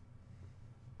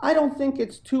 I don't think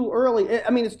it's too early. I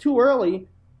mean, it's too early,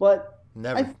 but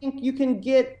Never. I think you can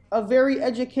get a very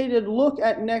educated look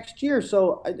at next year.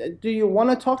 So do you want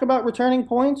to talk about returning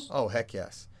points? Oh, heck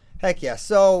yes. Heck yes.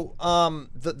 So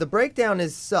the breakdown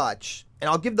is such, and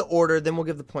I'll give the order, then we'll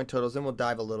give the point totals, then we'll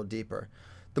dive a little deeper.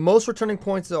 The most returning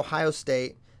points is Ohio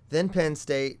State, then Penn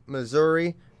State,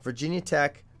 Missouri, Virginia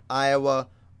Tech, Iowa,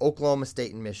 Oklahoma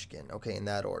State, and Michigan. Okay, in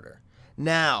that order.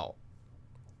 Now,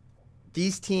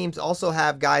 these teams also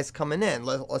have guys coming in.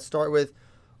 Let's start with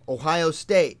Ohio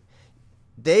State.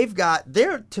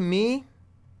 They're, to me,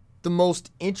 the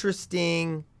most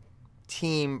interesting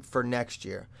team for next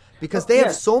year because they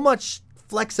have so much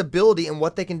flexibility in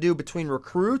what they can do between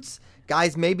recruits,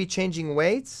 guys maybe changing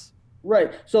weights.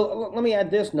 Right. So let me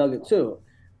add this nugget too.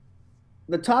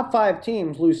 The top 5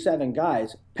 teams lose 7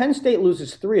 guys. Penn State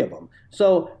loses 3 of them.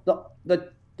 So the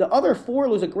other 4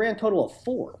 lose a grand total of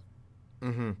 4.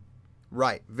 Mm-hmm.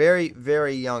 Right. Very,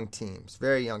 very young teams.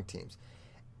 Very young teams.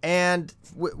 And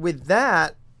with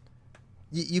that,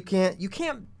 you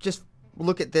can't just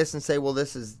look at this and say, well,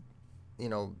 this is,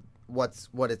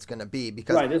 what it's going to be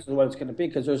because right. This is what it's going to be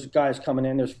because there's guys coming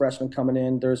in, there's freshmen coming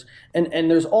in, there's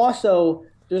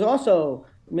also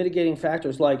mitigating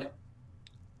factors like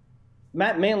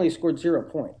Matt Manley scored 0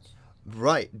 points.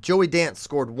 Right. Joey Dance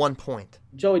scored 1 point.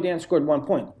 Joey Dance scored 1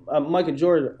 point. Micah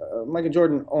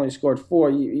Jordan only scored 4.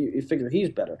 You figure he's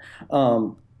better.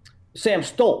 Sam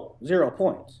Stoll, 0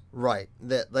 points. Right.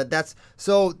 That's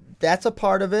so that's a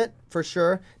part of it for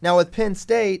sure. Now with Penn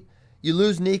State, you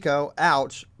lose Nico,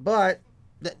 ouch, but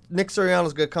Nick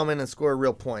Sirianni's going to come in and score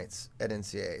real points at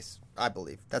NCAAs, I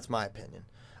believe. That's my opinion.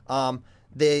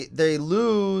 They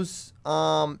lose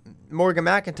Morgan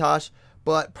McIntosh,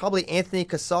 but probably Anthony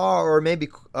Kassar or maybe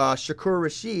Shakur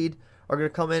Rashid are going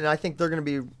to come in, and I think they're going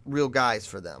to be real guys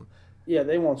for them. Yeah,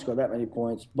 they won't score that many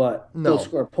points, but No. they'll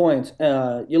score points.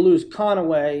 You lose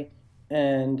Conaway,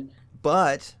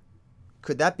 But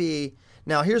could that be –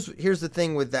 now here's the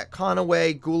thing with that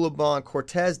Conaway, Gulabon,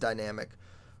 Cortez dynamic.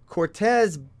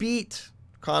 Cortez beat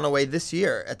Conaway this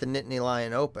year at the Nittany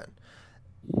Lion Open.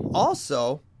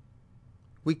 Also,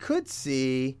 could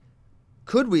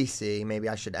we see, maybe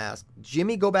I should ask,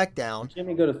 Jimmy go back down?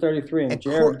 Jimmy go to 33 and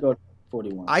Jared go to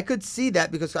 41. I could see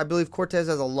that because I believe Cortez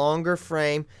has a longer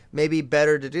frame, maybe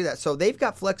better to do that. So they've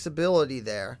got flexibility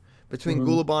there between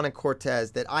Gulabon and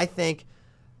Cortez that I think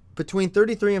between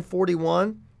 33 and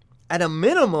 41, at a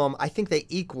minimum, I think they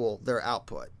equal their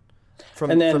output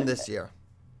from this year.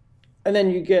 And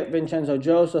then you get Vincenzo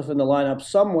Joseph in the lineup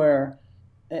somewhere,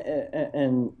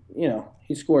 and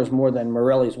he scores more than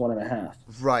Morelli's 1.5.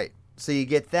 Right. So you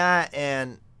get that,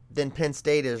 and then Penn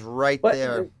State is right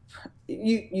there.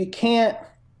 You can't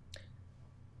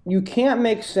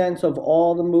make sense of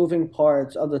all the moving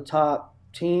parts of the top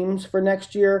teams for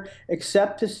next year,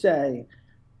 except to say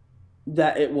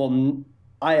that it will.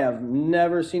 I have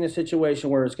never seen a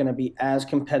situation where it's going to be as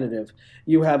competitive.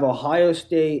 You have Ohio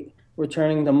State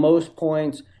returning the most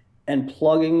points and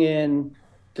plugging in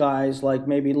guys like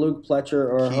maybe Luke Pletcher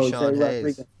or Keyshawn Jose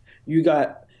Rodriguez. Hayes. You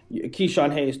got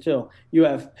Keyshawn Hayes too. You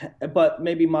have, but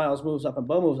maybe Miles moves up and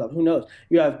Bo moves up. Who knows?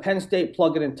 You have Penn State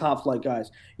plugging in top flight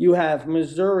guys. You have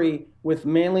Missouri with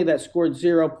Manley that scored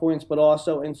 0 points, but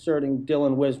also inserting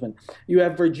Dylan Wisman. You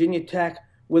have Virginia Tech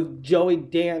with Joey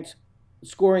Dance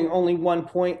scoring only 1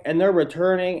 point, and they're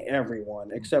returning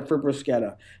everyone except for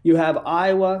Bruschetta. You have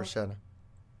Iowa. Bruschetta.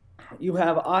 You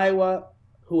have Iowa,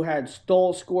 who had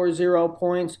Stoll score 0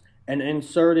 points and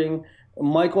inserting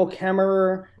Michael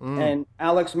Kemmerer and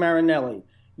Alex Marinelli.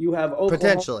 You have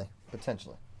Potentially.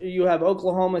 You have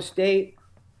Oklahoma State,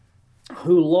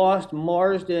 who lost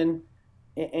Marsden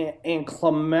and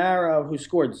Clamara, who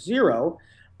scored 0.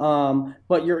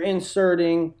 But you're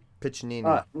inserting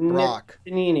Piccinini, Brock.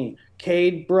 Piccinini,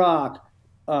 Cade Brock,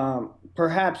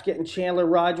 perhaps getting Chandler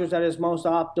Rogers at his most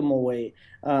optimal weight.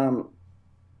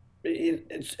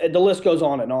 The list goes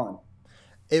on and on.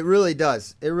 It really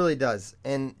does.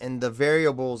 And the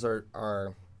variables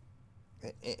are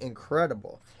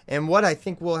incredible. And what I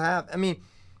think we'll have, I mean,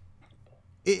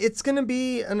 it's going to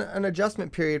be an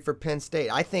adjustment period for Penn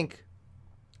State. I think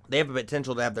they have the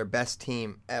potential to have their best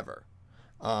team ever.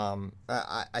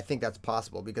 I think that's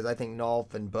possible because I think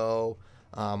Nolf and Bo,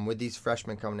 with these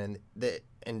freshmen coming in,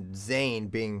 and Zane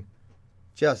being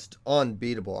just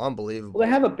unbeatable, unbelievable. Well,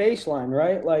 they have a baseline,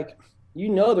 right? Like, they're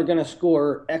going to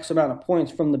score X amount of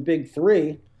points from the big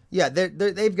three. Yeah,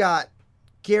 they've got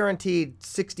guaranteed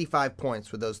 65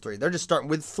 points with those three. They're just starting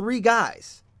with 3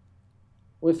 guys.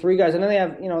 And then they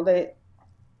have,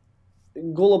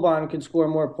 Gulabon could score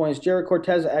more points. Jared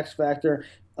Cortez, X factor.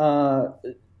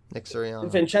 Nick Sirianni.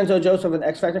 Vincenzo Joseph, an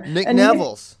X factor. Nick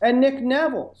Nevels. Nick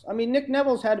Nevels. I mean, Nick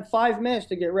Nevels had 5 minutes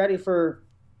to get ready for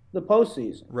the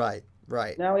postseason. Right.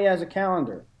 Now he has a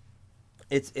calendar.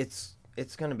 It's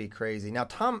going to be crazy. Now,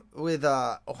 Tom, with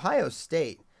Ohio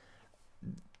State,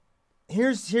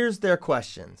 here's their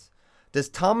questions. Does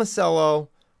Tomasello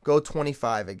go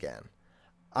 25 again?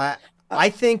 I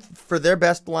think for their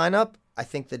best lineup, I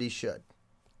think that he should.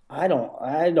 I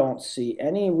don't see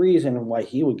any reason why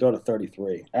he would go to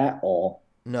 33 at all.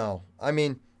 No. I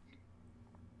mean,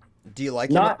 do you like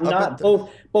him?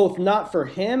 Both not for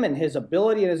him and his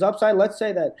ability and his upside. Let's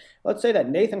say that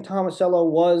Nathan Tomasello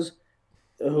was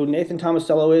who Nathan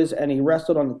Tomasello is, and he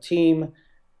wrestled on a team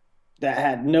that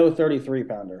had no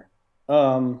 33-pounder.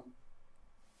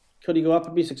 Could he go up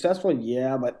and be successful?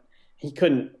 Yeah, but he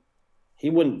couldn't. He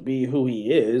wouldn't be who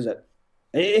he is.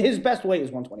 His best weight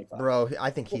is 125. Bro, I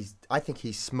think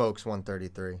he smokes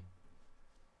 133.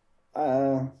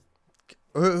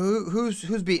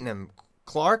 Who's beating him?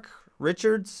 Clark,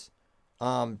 Richards,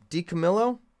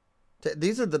 DiCamillo?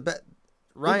 These are the best.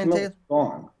 Ryan Taylor.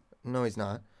 Gone. No, he's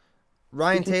not.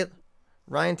 Ryan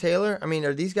Taylor. I mean,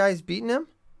 are these guys beating him?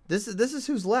 This is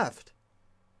who's left.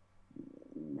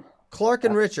 Clark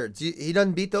and Richards. He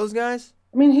doesn't beat those guys?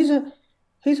 I mean, he's a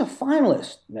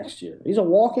finalist next year. He's a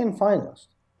walk-in finalist.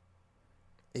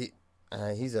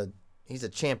 He's a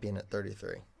champion at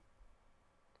 33.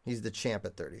 He's the champ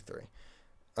at 33.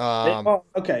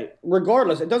 Okay.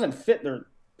 Regardless, it doesn't fit their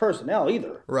personnel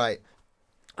either. Right.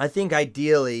 I think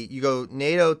ideally you go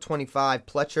Nato 25,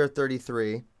 Pletcher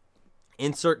 33,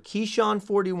 insert Keyshawn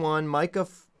 41, Micah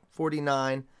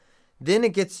 49. Then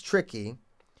it gets tricky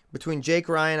between Jake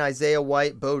Ryan, Isaiah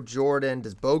White, Bo Jordan.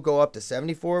 Does Bo go up to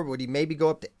 74? Would he maybe go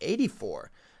up to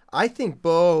 84? I think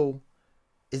Bo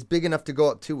is big enough to go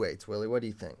up 2 weights, Willie. What do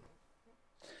you think?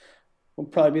 Will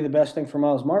probably be the best thing for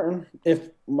Miles Martin if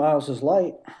Miles is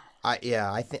light. I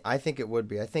think it would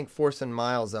be. I think forcing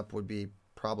Miles up would be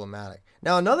problematic.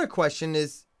 Now another question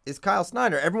is Kyle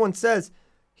Snyder. Everyone says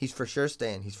he's for sure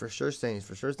staying. He's for sure staying. He's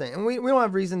for sure staying. And we don't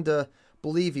have reason to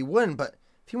believe he wouldn't. But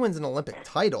if he wins an Olympic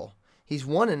title, he's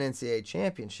won an NCAA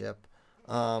championship.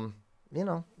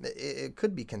 It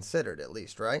could be considered at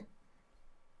least, right?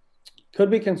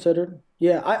 Could be considered.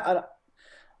 Yeah,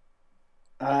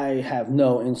 I have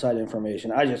no inside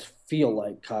information. I just feel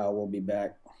like Kyle will be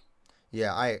back.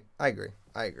 Yeah, I agree.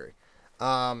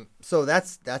 So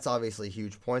that's obviously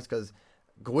huge points because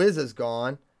Gwiz is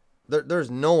gone.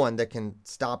 There's no one that can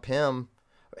stop him.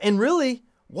 And really,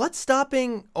 what's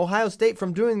stopping Ohio State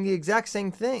from doing the exact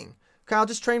same thing? Kyle,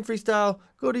 just train freestyle.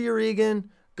 Go to Uregan.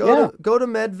 Go to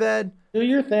Medved. Do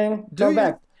your thing. Go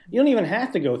back. You don't even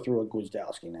have to go through a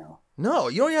Gwizdowski now. No,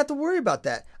 you don't even have to worry about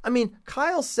that. I mean,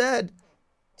 Kyle said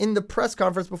in the press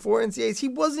conference before NCAAs, he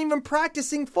wasn't even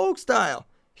practicing folk style.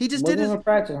 He just did his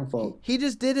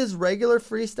regular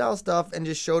freestyle stuff and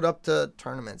just showed up to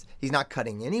tournaments. He's not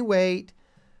cutting any weight.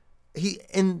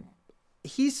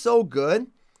 He's so good.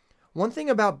 One thing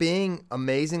about being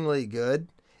amazingly good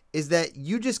is that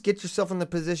you just get yourself in the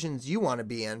positions you want to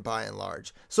be in by and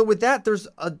large. So with that, there's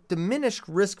a diminished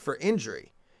risk for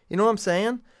injury. You know what I'm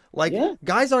saying?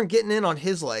 Guys aren't getting in on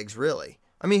his legs, really.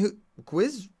 I mean,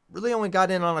 Gwiz really only got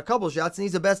in on a couple shots, and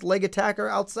he's the best leg attacker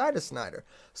outside of Snyder.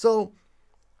 So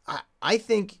I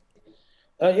think...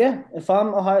 if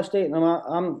I'm Ohio State and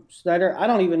I'm Snyder, I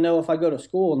don't even know if I go to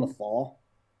school in the fall.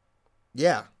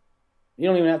 Yeah. You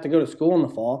don't even have to go to school in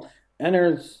the fall.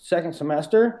 Enter second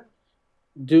semester,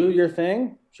 do your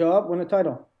thing, show up, win a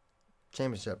title.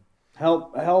 Championship.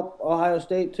 Help Ohio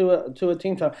State to a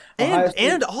team title.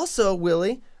 And also,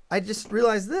 Willie, I just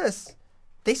realized this.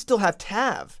 They still have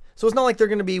Tav. So it's not like they're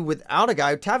going to be without a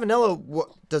guy. Tavanello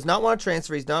does not want to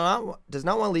transfer. He does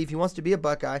not want to leave. He wants to be a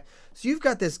Buckeye. So you've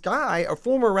got this guy, a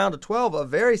former round of 12, a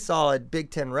very solid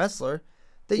Big Ten wrestler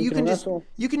that you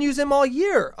can use him all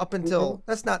year up until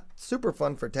that's not super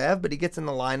fun for Tav, but he gets in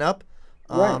the lineup.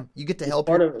 Right. You get to help.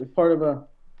 Part of a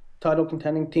title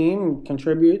contending team and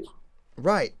contributes.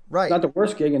 Right. Not the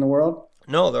worst gig in the world.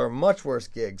 No, there are much worse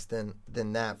gigs than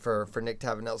that for Nick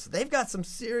Tavanello. So they've got some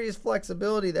serious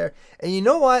flexibility there. And you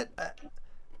know what?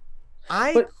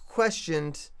 I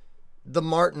questioned the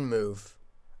Martin move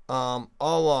all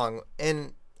along.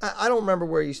 And I don't remember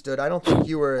where you stood. I don't think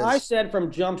you were I said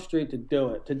from Jump Street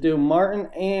to do Martin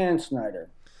and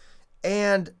Snyder.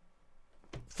 And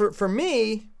for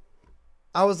me,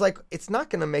 I was like, it's not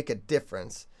going to make a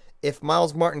difference if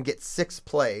Miles Martin gets 6th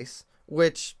place,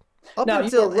 which...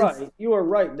 You were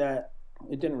right that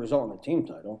it didn't result in a team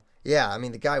title. Yeah, I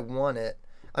mean the guy won it.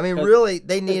 I mean, really,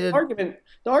 they needed the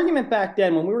argument back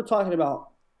then when we were talking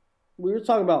about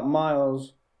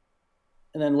Miles,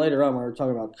 and then later on we were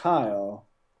talking about Kyle.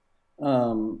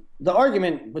 The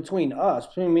argument between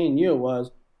me and you was,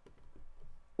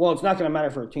 well, it's not going to matter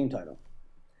for a team title,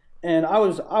 and I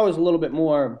was a little bit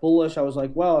more bullish. I was like,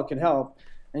 well, it could help,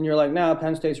 and you're like, no,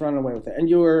 Penn State's running away with it, and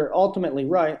you were ultimately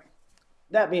right.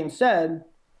 That being said,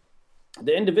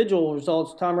 the individual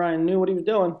results, Tom Ryan knew what he was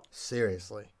doing.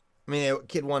 Seriously. I mean, the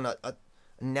kid won a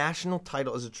national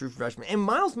title as a true freshman. And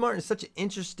Miles Martin is such an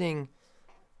interesting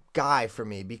guy for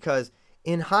me because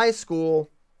in high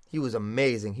school, he was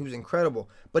amazing. He was incredible.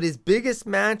 But his biggest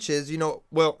matches,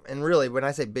 and really, when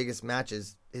I say biggest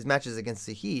matches, his matches against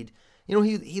Zahid,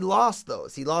 he lost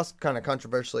those. He lost kind of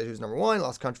controversially to who's number one. He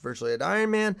lost controversially at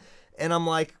Ironman. And I'm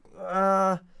like,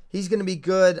 he's going to be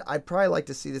good. I'd probably like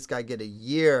to see this guy get a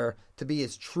year to be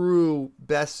his true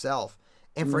best self.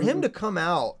 And for him to come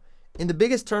out in the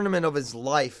biggest tournament of his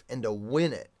life and to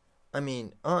win it, I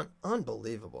mean,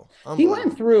 unbelievable.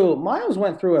 Miles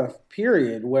went through a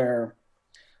period where,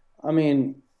 I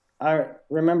mean, I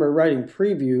remember writing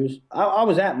previews. I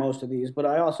was at most of these, but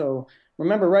I also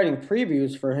remember writing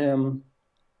previews for him,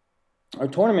 or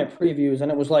tournament previews,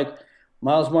 and it was like,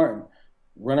 Miles Martin,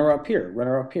 runner up here,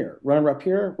 runner up here, runner up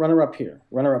here, runner up here,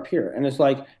 runner up here. And it's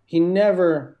like he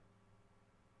never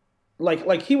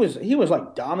like he was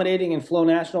like dominating in Flow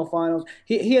National Finals.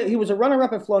 He was a runner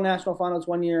up at Flow National Finals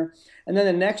one year, and then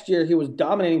the next year he was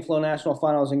dominating Flow National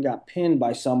Finals and got pinned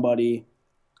by somebody.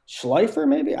 Schleifer,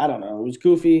 maybe? I don't know. It was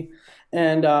goofy.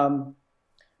 And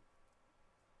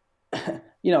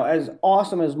as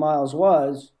awesome as Miles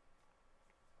was,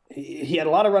 he had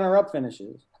a lot of runner-up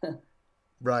finishes.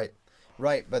 Right.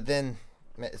 Right. But then,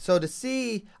 so to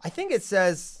see, I think it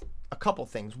says a couple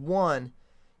things. One,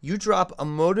 you drop a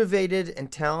motivated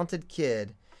and talented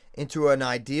kid into an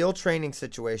ideal training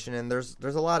situation, and there's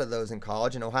a lot of those in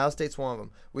college, and Ohio State's one of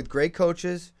them, with great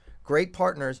coaches, great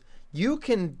partners. You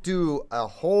can do a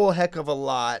whole heck of a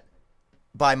lot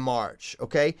by March,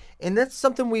 okay? And that's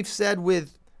something we've said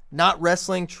with not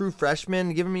wrestling true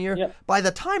freshmen, give them a year. Yep. By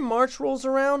the time March rolls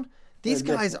around, these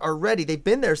guys are ready. They've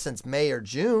been there since May or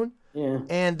June,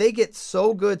 and they get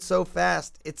so good so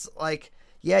fast. It's like,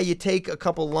 yeah, you take a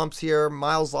couple lumps here.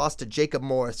 Miles lost to Jacob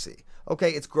Morrissey.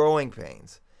 Okay, it's growing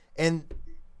pains.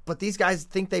 But these guys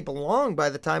think they belong by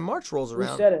the time March rolls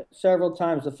around. We said it several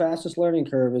times. The fastest learning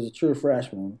curve is a true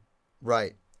freshman.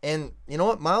 Right. And you know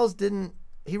what? Miles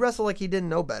he wrestled like he didn't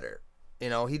know better. He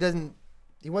wasn't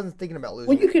thinking about losing.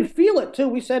 Well, you could feel it too.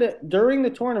 We said it during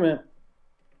the tournament.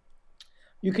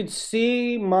 You could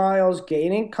see Miles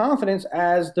gaining confidence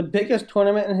as the biggest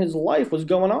tournament in his life was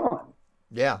going on.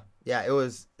 Yeah. Yeah, it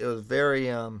was very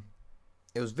apparent.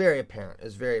 It was very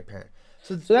apparent.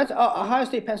 So that's Ohio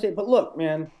State, Penn State. But look,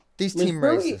 man, these team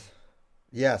races.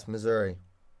 Yes, Missouri.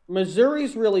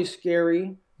 Missouri's really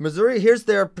scary. Missouri, here's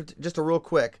just a real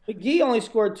quick. McGee only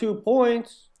scored 2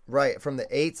 points. Right, from the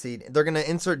 8 seed. They're going to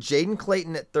insert Jaden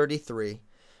Clayton at 33.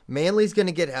 Manley's going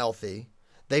to get healthy.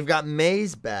 They've got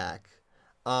Mays back.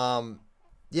 Joey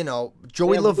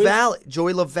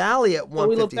LaValle at 157.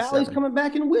 Joey LaValle's coming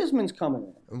back and Wisman's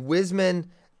coming in.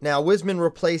 Wisman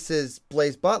replaces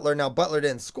Blaze Butler. Now, Butler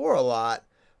didn't score a lot,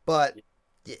 but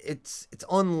it's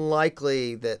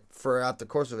unlikely that throughout the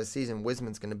course of a season,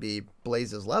 Wisman's going to be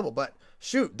Blaze's level. But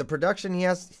shoot, the production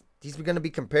he's going to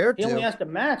be compared to. He only has to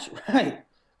match, right?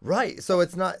 Right. So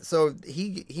it's not. So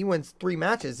he wins 3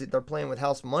 matches. They're playing with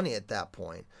house money at that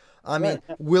point. I mean,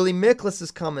 Willie Miklas is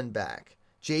coming back.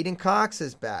 Jaden Cox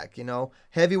is back.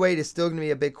 Heavyweight is still going to be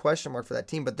a big question mark for that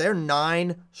team, but they're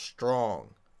 9 strong.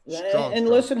 And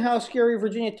listen how scary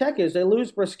Virginia Tech is. They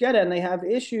lose Brusqueta, and they have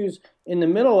issues in the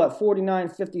middle at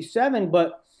 49-57,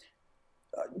 but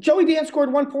Joey Dan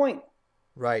scored 1 point.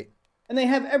 Right. And they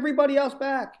have everybody else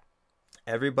back.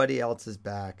 Everybody else is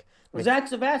back. Zach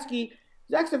Savasky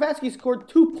scored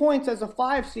 2 points as a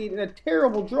 5 seed in a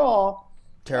terrible draw.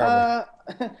 Terrible.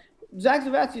 Zach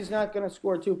Savasky is not going to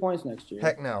score 2 points next year.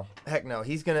 Heck no.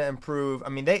 He's going to improve. I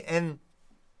mean, they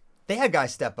had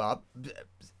guys step up.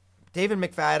 David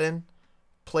McFadden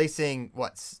placing,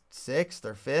 6th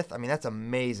or 5th? I mean, that's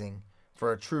amazing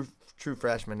for a true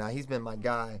freshman. Now, he's been my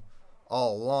guy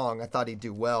all along. I thought he'd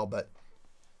do well, but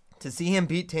to see him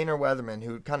beat Tanner Weatherman,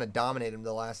 who kind of dominated him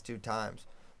the last 2 times,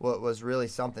 was really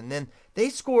something. Then they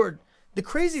scored. The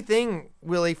crazy thing,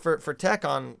 Willie, for Tech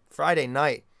on Friday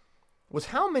night was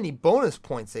how many bonus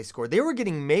points they scored. They were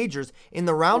getting majors in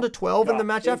the round of 12 and the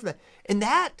match after that. And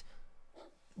that...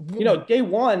 day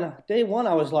one,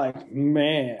 I was like,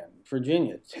 man,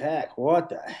 Virginia Tech, what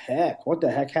the heck? What the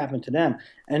heck happened to them?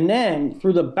 And then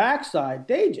through the backside,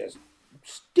 they just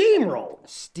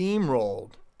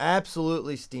steamrolled.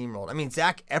 Absolutely steamrolled. I mean,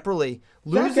 Zach Epperly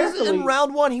loses in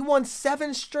round 1. He won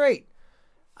 7 straight.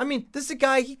 I mean, this is a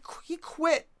guy, he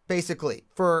quit basically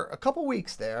for a couple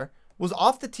weeks there, was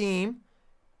off the team,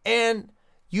 and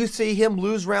you see him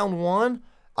lose round 1.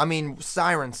 I mean,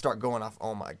 sirens start going off.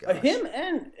 Oh my god! Him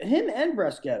and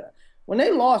Brusqueta. When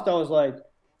they lost, I was like,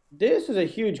 "This is a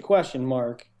huge question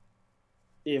mark."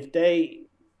 If they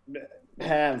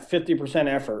have 50%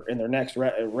 effort in their next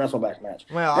wrestleback match,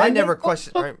 well, I never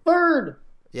questioned third.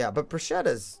 Yeah, but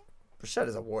Bruschetta's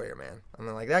a warrior, man. I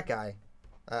mean, like that guy.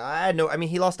 I had no. I mean,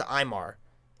 he lost to Aymar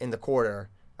in the quarter.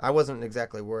 I wasn't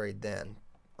exactly worried then.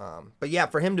 But yeah,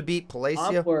 for him to beat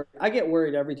Palacio, I get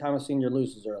worried every time a senior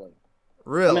loses early.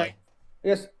 Really? I mean,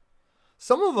 yes.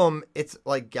 Some of them, it's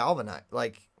like galvanized.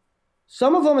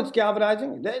 Some of them, it's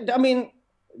galvanizing. I mean,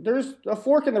 there's a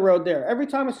fork in the road there. Every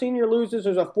time a senior loses,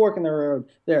 there's a fork in the road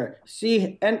there.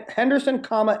 See Henderson,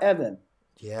 Evan.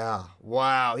 Yeah.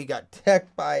 Wow. He got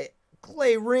teched by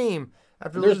Clay Ream.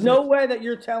 There's no way that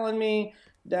you're telling me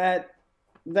that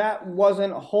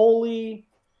wasn't wholly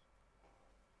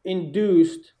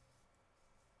induced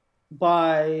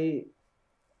by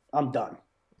I'm done.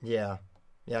 Yeah.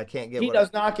 Yeah, I can't get He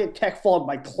does not get tech followed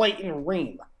by Clayton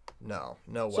Ream. No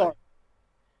way. Sorry.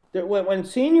 When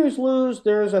seniors lose,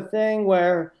 there's a thing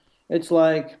where it's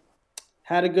like,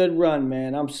 had a good run,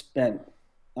 man. I'm spent.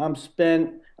 I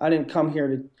didn't come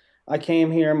here I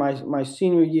came here my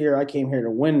senior year. I came here to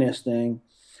win this thing,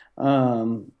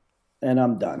 and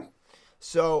I'm done.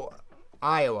 So,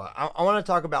 Iowa. I want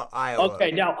to talk about Iowa.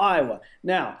 Okay, now Iowa.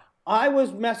 Now,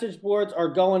 Iowa's message boards are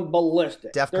going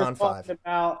ballistic. DEFCON 5.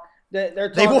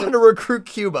 They want to recruit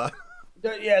Cuba.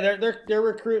 They're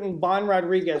recruiting Bon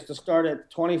Rodriguez to start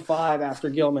at 25 after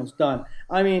Gilman's done.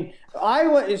 I mean,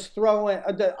 Iowa is throwing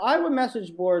the Iowa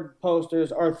message board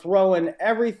posters are throwing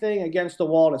everything against the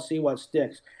wall to see what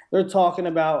sticks. They're talking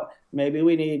about maybe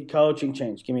we need coaching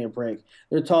change. Give me a break.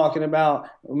 They're talking about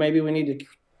maybe we need to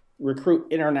recruit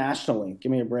internationally.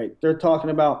 Give me a break. They're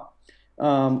talking about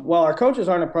well, our coaches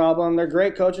aren't a problem. They're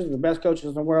great coaches, the best coaches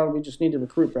in the world. We just need to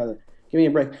recruit better. Give me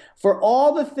a break. For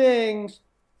all the things.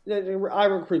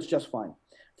 Iowa recruits just fine.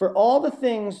 For all the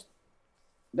things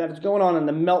that is going on in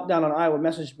the meltdown on Iowa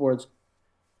message boards,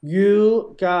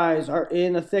 you guys are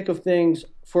in the thick of things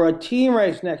for a team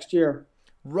race next year.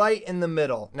 Right in the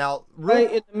middle. Now,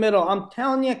 right in the middle. I'm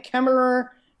telling you, Kemmerer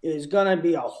is going to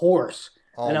be a horse.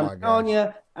 And I'm telling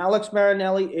you, Alex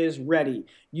Marinelli is ready.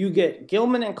 You get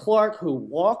Gilman and Clark, who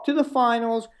walked to the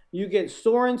finals. You get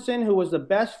Sorensen, who was the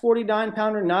best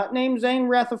 49-pounder, not named Zane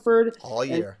Rutherford. All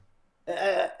year.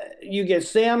 You get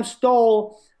Sam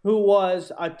Stoll, who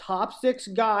was a top 6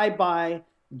 guy by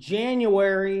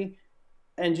January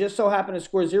and just so happened to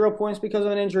score 0 points because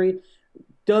of an injury.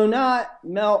 Do not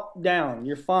melt down.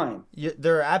 You're fine.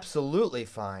 They're absolutely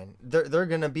fine. They're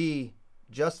going to be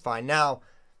just fine. Now,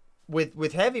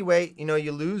 with heavyweight,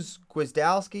 you lose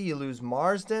Gwizdowski, you lose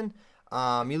Marsden,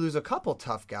 you lose a couple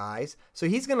tough guys. So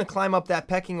he's going to climb up that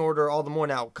pecking order all the more.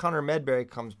 Now, Connor Medbury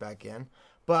comes back in.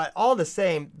 But all the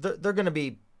same, they're going to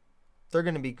be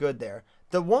good there.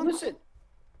 Listen,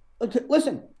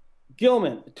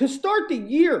 Gilman, to start the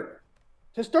year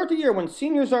when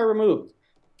seniors are removed,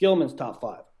 Gilman's top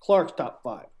 5, Clark's top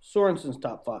 5, Sorensen's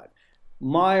top 5,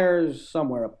 Myers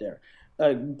somewhere up there,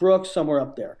 Brooks somewhere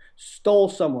up there, Stoll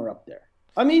somewhere up there.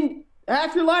 I mean,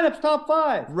 half your lineup's top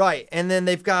 5. Right, and then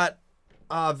they've got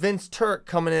Vince Turk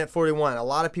coming in at 41. A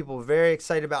lot of people are very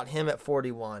excited about him at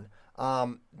 41.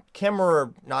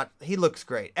 Kemmerer, he looks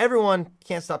great. Everyone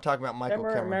can't stop talking about Michael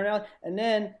Kemmerer. And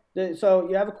then, so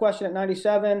you have a question at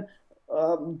 97.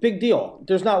 Big deal.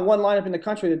 There's not one lineup in the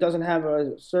country that doesn't have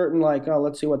a certain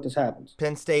let's see what this happens.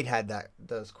 Penn State had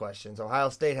those questions. Ohio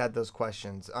State had those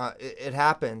questions. It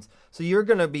happens. So you're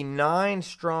going to be 9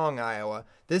 strong, Iowa.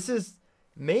 This is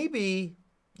maybe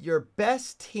your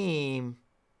best team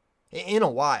in a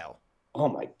while. Oh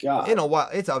my God! In a while,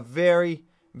 it's a very,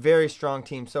 very strong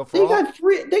team. So they got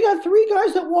 3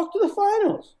 guys that walked to the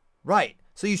finals. Right.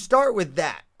 So you start with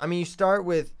that. I mean, you start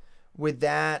with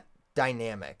that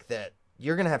dynamic that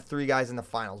you're going to have 3 guys in the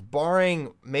finals,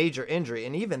 barring major injury.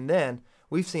 And even then,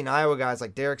 we've seen Iowa guys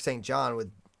like Derek St. John with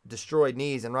destroyed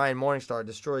knees and Ryan Morningstar,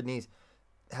 destroyed knees,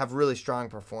 have really strong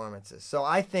performances. So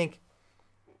I think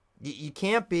you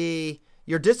can't be –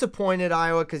 you're disappointed,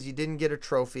 Iowa, because you didn't get a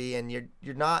trophy, and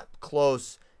you're not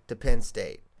close to Penn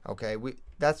State. Okay,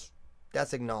 that's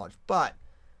acknowledged. But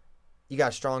you got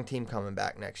a strong team coming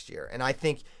back next year. And I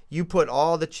think you put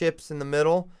all the chips in the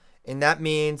middle, and that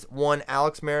means one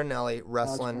Alex Marinelli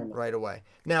wrestling right away.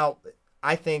 Now,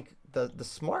 I think the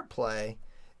smart play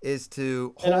is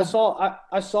to hold. And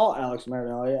I saw Alex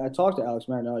Marinelli. I talked to Alex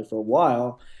Marinelli for a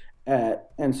while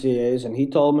at NCAAs, and he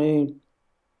told me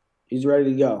he's ready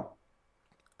to go.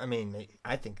 I mean,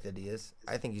 I think that he is.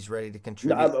 I think he's ready to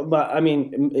contribute. But I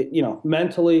mean,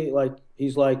 mentally,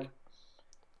 he's like,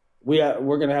 we're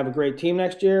going to have a great team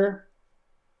next year.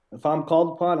 If I'm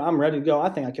called upon, I'm ready to go. I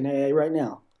think I can AA right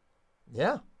now.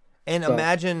 Yeah. And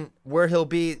imagine where he'll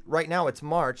be right now. It's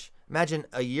March. Imagine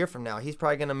a year from now. He's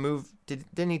probably going to move.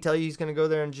 Didn't he tell you he's going to go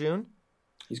there in June?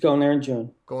 He's going there in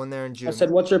June. I said,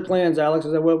 what's your plans, Alex?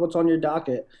 I said, what's on your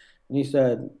docket? And he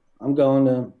said, I'm going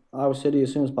to Iowa City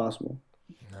as soon as possible.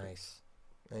 Nice.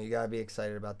 You got to be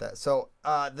excited about that. So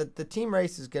the team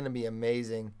race is going to be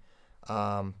amazing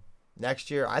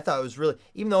next year. I thought it was really,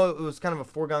 even though it was kind of a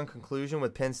foregone conclusion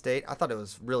with Penn State, I thought it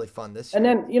was really fun this year. And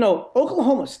then,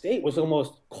 Oklahoma State was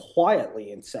almost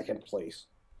quietly in second place.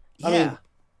 Yeah.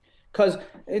 Because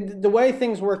the way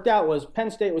things worked out was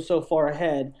Penn State was so far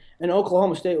ahead, and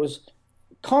Oklahoma State was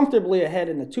comfortably ahead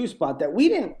in the 2 spot that we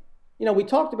didn't, we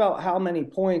talked about how many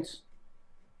points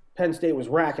Penn State was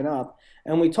racking up,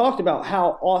 and we talked about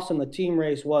how awesome the team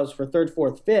race was for 3rd,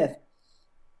 4th, 5th.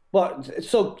 But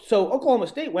so Oklahoma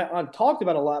State went on, talked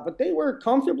about a lot, but they were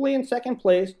comfortably in second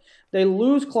place. They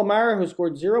lose Klamara, who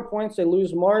scored 0 points. They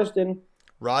lose Marsden.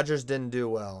 Rogers didn't do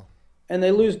well. And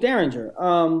they lose Derringer.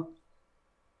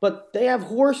 But they have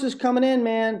horses coming in,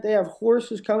 man. They have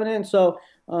horses coming in. So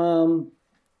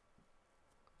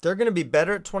they're going to be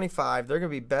better at 25. They're going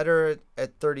to be better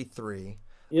at 33.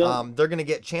 Yeah. They're going to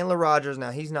get Chandler Rogers.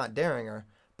 Now, he's not Derringer,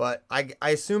 but I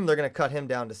assume they're going to cut him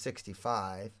down to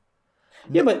 65.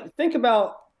 Yeah, but think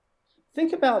about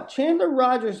think about Chandler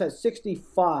Rogers at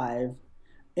 65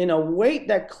 in a weight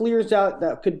that clears out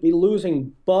that could be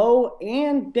losing Bo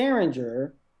and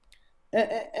Derringer,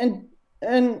 and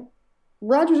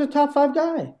Rogers a top 5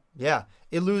 guy. Yeah,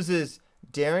 it loses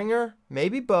Derringer,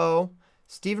 maybe Bo,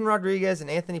 Steven Rodriguez, and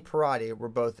Anthony Perotti were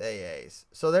both AAs.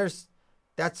 So that's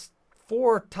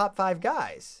 4 top 5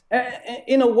 guys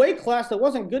in a weight class that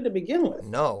wasn't good to begin with.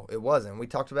 No, it wasn't. We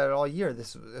talked about it all year.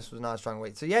 This was not a strong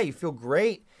weight. So yeah, you feel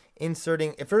great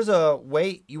inserting. If there's a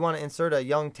weight you want to insert a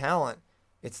young talent,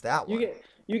 it's that one.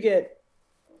 You get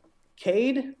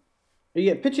Cade, you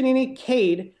get Piccinini,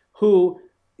 Cade, who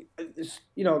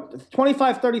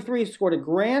 25-33 scored a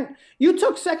grand. You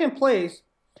took second place,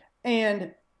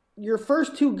 and your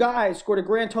first 2 guys scored a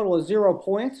grand total of 0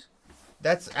 points.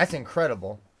 That's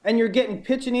incredible. And you're getting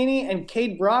Piccinini and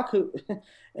Cade Brock, who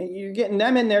you're getting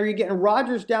them in there. You're getting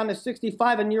Rogers down to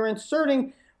 65, and you're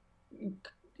inserting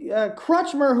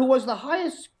Crutchmer, who was the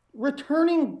highest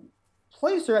returning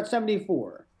placer at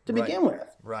 74 to begin with.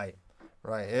 Right.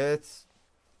 It's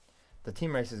the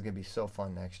team race is going to be so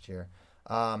fun next year.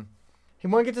 You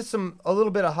want to get to a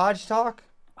little bit of Hodge talk?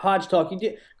 Hodge talk.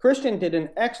 Christian did an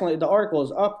excellent. The article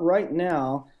is up right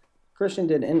now. Christian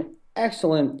did an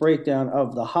excellent breakdown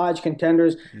of the Hodge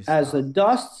contenders as the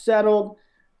dust settled.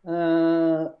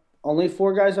 Only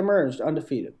 4 guys emerged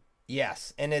undefeated.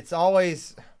 Yes, and it's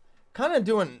always kind of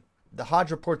doing the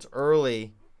Hodge reports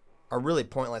early are really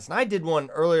pointless. And I did one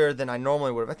earlier than I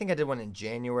normally would have. I think I did one in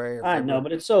January. Or I know,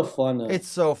 but it's so fun. It's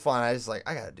so fun. I just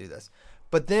I got to do this.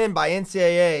 But then by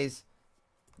NCAAs,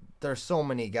 there's so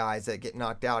many guys that get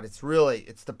knocked out. It's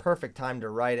the perfect time to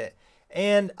write it.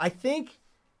 And I think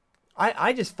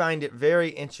I just find it very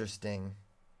interesting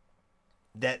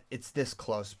that it's this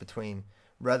close between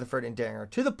Rutherford and Derringer,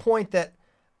 to the point that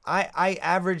I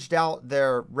averaged out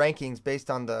their rankings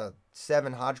based on the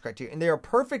 7 Hodge criteria, and they are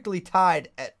perfectly tied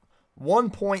at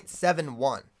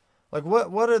 1.71.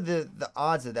 What are the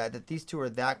odds of that these two are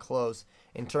that close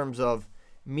in terms of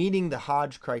meeting the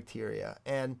Hodge criteria?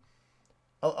 And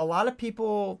a lot of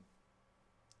people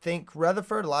think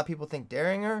Rutherford, a lot of people think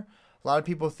Derringer, a lot of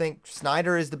people think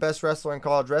Snyder is the best wrestler in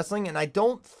college wrestling, and I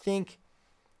don't think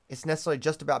it's necessarily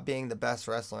just about being the best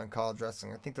wrestler in college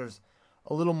wrestling. I think there's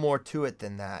a little more to it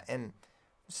than that. And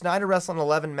Snyder wrestled in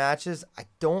 11 matches. I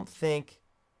don't think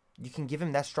you can give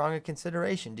him that strong a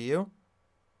consideration, do you?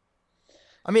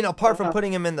 I mean, apart from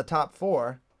putting him in the top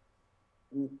 4.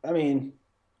 I mean,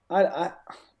 I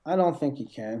don't think you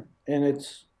can. And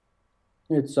it's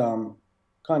kind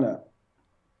of,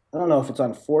 I don't know if it's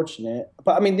unfortunate,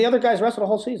 but I mean, the other guys wrestled the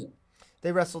whole season.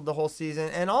 They wrestled the whole season.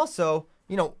 And also,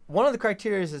 one of the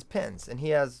criteria is pins, and he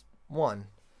has 1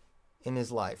 in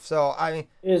his life. So, I mean,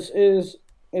 is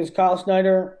Kyle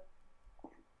Snyder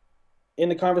in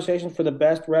the conversation for the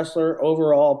best wrestler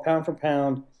overall, pound for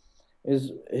pound?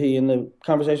 Is he in the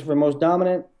conversation for most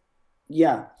dominant?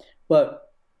 Yeah,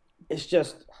 but it's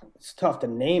tough to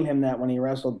name him that when he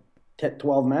wrestled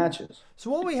 12 matches. So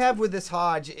what we have with this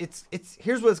Hodge, it's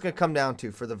here's what it's going to come down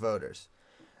to for the voters.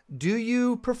 Do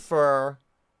you prefer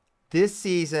this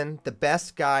season the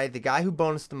best guy, the guy who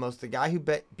bonused the most, the guy who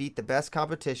beat the best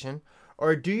competition,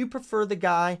 or do you prefer the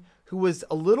guy who was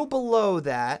a little below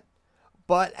that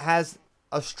but has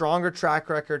a stronger track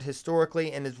record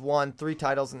historically and has won 3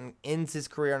 titles and ends his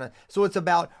career on so it's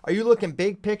about, are you looking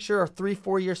big picture, a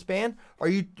 3-4 year span, or are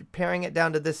you paring it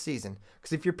down to this season?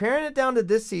 Because if you're paring it down to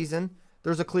this season,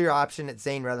 there's a clear option at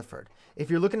Zane Rutherford. If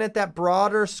you're looking at that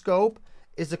broader scope,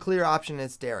 it's a clear option,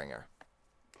 it's Derringer.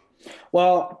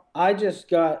 Well, I just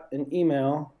got an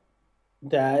email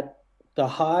that the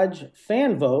Hodge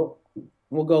fan vote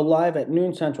will go live at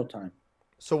noon Central Time.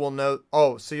 So we'll know.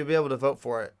 So you'll be able to vote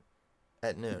for it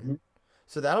at noon. Mm-hmm.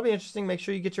 So that'll be interesting. Make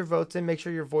sure you get your votes in. Make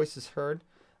sure your voice is heard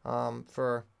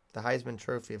for the Heisman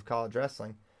Trophy of college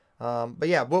wrestling. But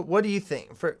yeah, what do you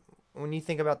think when you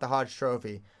think about the Hodge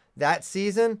Trophy? That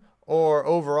season or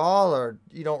overall, or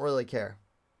you don't really care?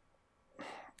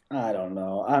 I don't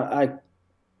know.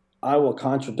 I will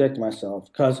contradict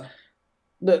myself because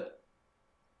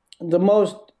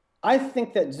I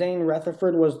think that Zane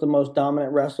Rutherford was the most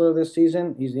dominant wrestler this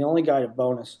season. He's the only guy to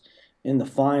bonus in the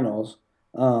finals.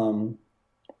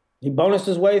 He bonused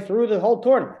his way through the whole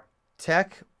tournament.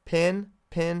 Tech, pin,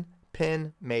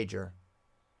 major.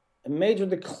 Major,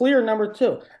 the clear number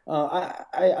 2.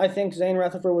 I think Zane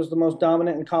Rutherford was the most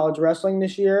dominant in college wrestling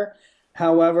this year.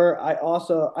 However,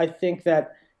 I think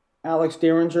that Alex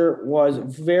Derringer was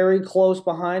very close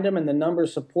behind him, and the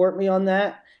numbers support me on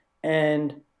that.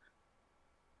 And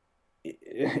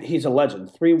he's a legend.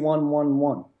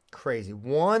 3-1-1-1. Crazy.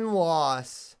 1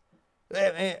 loss.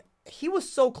 He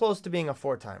was so close to being a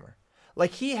 4-timer.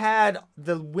 Like, he had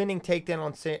the winning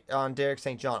takedown on Derek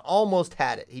St. John. Almost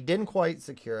had it. He didn't quite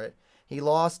secure it. He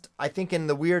lost, I think, in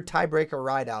the weird tiebreaker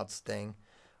rideouts thing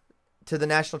to the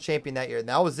national champion that year. And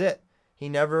that was it. He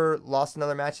never lost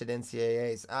another match at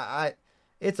NCAAs.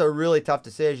 It's a really tough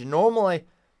decision. Normally,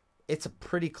 it's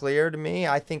pretty clear to me.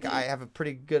 I think I have a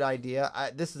pretty good idea.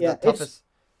 This is the toughest.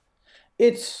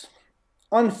 It's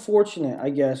unfortunate,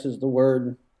 I guess, is the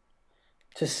word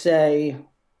to say.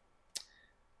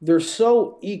 They're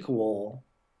so equal.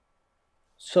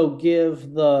 So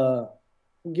give the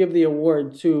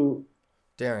award to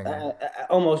Daringer.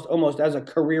 Almost as a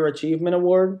career achievement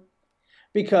award,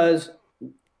 because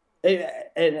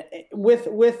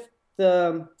with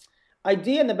the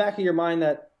idea in the back of your mind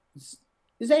that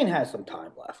Zane has some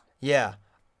time left. Yeah.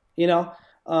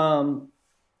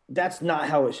 That's not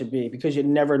how it should be, because you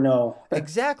never know.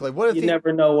 Exactly. What if you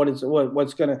never know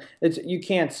what's gonna. You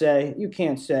can't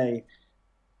say,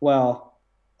 well,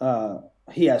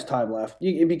 he has time left,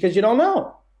 because you don't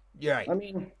know. You're right. I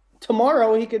mean,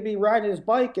 tomorrow he could be riding his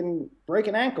bike and break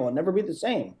an ankle and never be the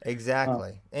same.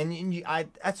 Exactly. And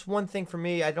that's one thing for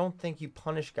me. I don't think you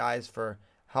punish guys for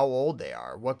how old they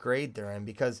are, what grade they're in,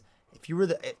 because if you were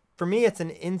for me, it's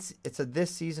a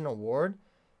this season award,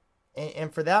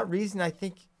 and for that reason, I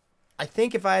think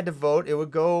if I had to vote, it would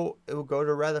go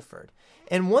to Rutherford.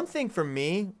 And one thing for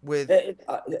me with,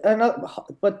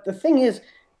 but the thing is,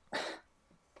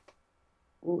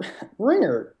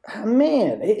 Ringer,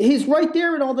 man, he's right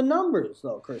there in all the numbers,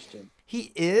 though, Christian.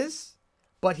 He is,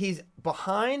 but he's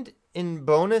behind in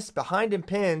bonus, behind in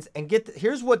pins, and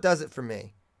here's what does it for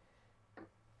me.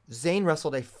 Zane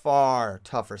wrestled a far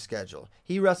tougher schedule.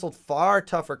 He wrestled far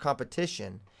tougher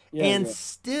competition,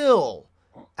 still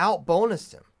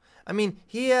out-bonused him. I mean,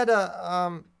 he had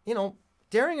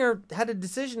Daringer had a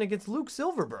decision against Luke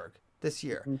Silverberg this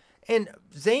year. Mm-hmm. And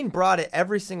Zane brought it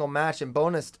every single match and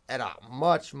bonused at a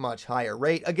much, much higher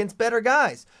rate against better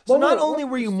guys. So not only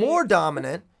were you more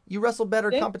dominant, you wrestled better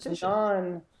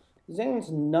competition. Zane's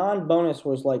non-bonus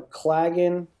was like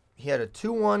Klagen. He had a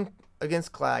 2-1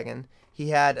 against Klagen.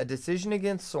 He had a decision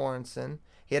against Sorensen.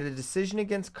 He had a decision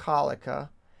against Colica.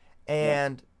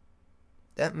 And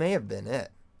that may have been it.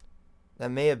 There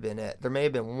may have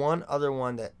been one other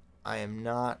one that I am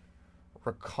not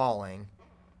recalling.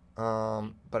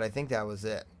 But I think that was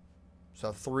it.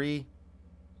 So three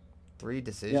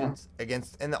decisions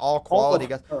against, and all quality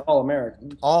guys. All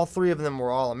Americans. All three of them were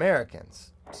all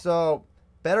Americans. So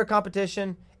better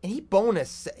competition, and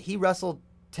he wrestled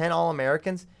 10 All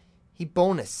Americans. He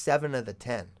bonused 7 of the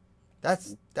 10.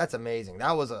 That's amazing.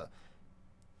 That was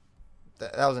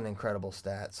an incredible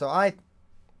stat. So I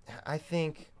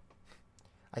think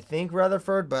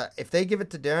Rutherford, but if they give it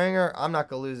to Daringer, I'm not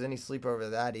gonna lose any sleep over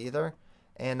that either.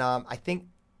 And I think,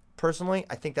 personally,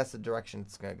 that's the direction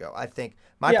it's going to go. I think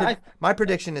my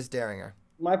prediction is Daringer.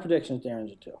 My prediction is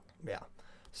Daringer, too. Yeah.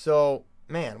 So,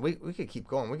 man, we could keep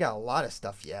going. We got a lot of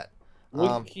stuff yet. We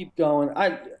can keep going.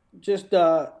 I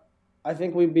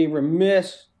think we'd be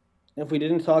remiss if we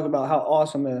didn't talk about how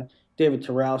awesome the David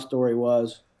Terrell story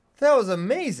was. That was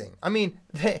amazing. I mean,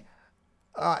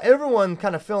 everyone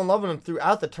kind of fell in love with him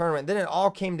throughout the tournament. Then it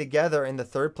all came together in the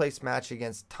third-place match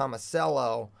against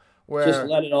Tomasello, where just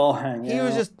let it all hang. He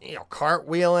was just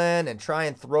cartwheeling and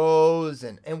trying throws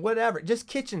and whatever, just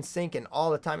kitchen sinking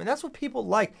all the time, and that's what people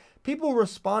like. People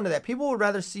respond to that. People would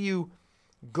rather see you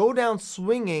go down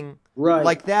swinging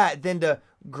like that than to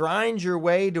grind your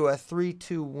way to a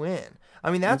 3-2 win.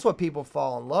 I mean, that's what people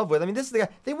fall in love with. I mean, this is the guy.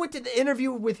 They went to the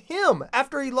interview with him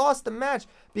after he lost the match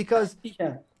because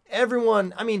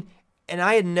everyone. I mean, and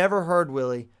I had never heard,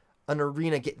 Willie, an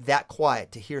arena get that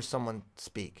quiet to hear someone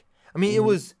speak. I mean,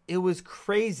 it was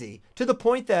crazy to the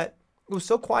point that it was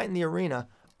so quiet in the arena.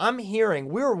 I'm hearing,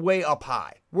 we're way up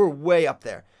high. We're way up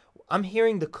there. I'm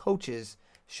hearing the coaches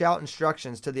shout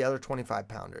instructions to the other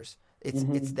 25-pounders.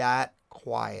 It's that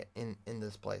quiet in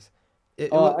this place.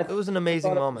 It was an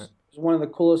amazing moment. It was one of the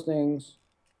coolest things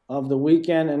of the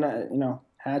weekend, and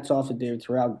hats off to David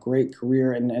Terrell. Great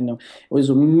career, and it was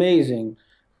amazing.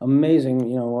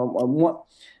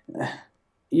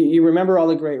 You remember all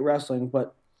the great wrestling,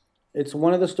 but it's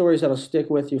one of the stories that'll stick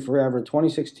with you forever.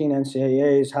 2016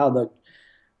 NCAAs,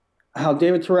 how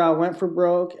David Terrell went for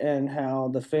broke and how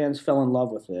the fans fell in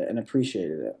love with it and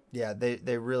appreciated it. Yeah,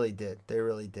 they really did. They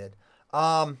really did.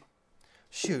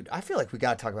 Shoot, I feel like we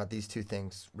got to talk about these two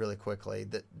things really quickly.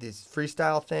 These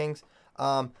freestyle things.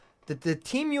 The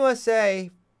Team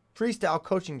USA freestyle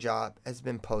coaching job has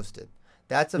been posted.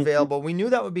 That's available. We knew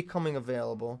that would be coming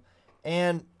available.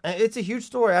 And it's a huge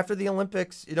story. After the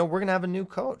Olympics, we're going to have a new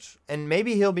coach. And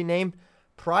maybe he'll be named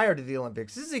prior to the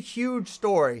Olympics. This is a huge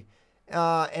story.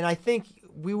 And I think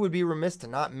we would be remiss to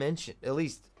not mention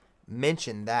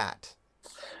that.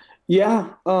 Yeah,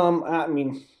 I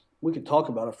mean, we could talk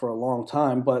about it for a long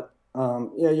time, but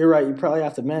yeah, you're right. You probably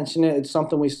have to mention it. It's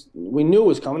something we knew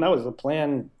was coming. That was the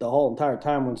plan the whole entire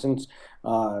time since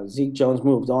Zeke Jones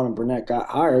moved on and Burnett got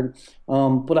hired.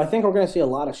 But I think we're going to see a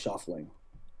lot of shuffling.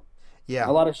 Yeah,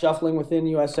 a lot of shuffling within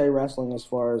USA Wrestling as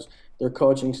far as their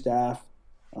coaching staff,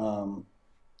 and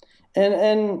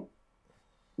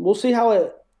we'll see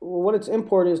what its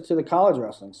import is to the college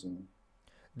wrestling scene.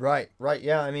 Right.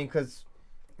 Yeah, I mean, because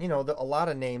a lot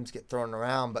of names get thrown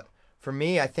around, but for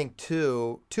me, I think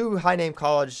two high-name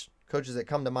college coaches that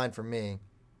come to mind for me,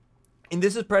 and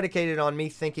this is predicated on me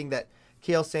thinking that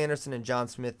Cael Sanderson and John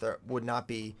Smith would not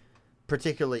be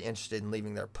particularly interested in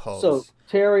leaving their posts. So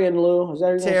Terry and Lou, is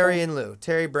that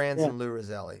Terry Brands and Lou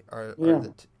Roselli are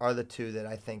the two that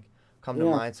I think come to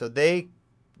mind. So they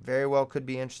very well could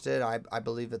be interested. I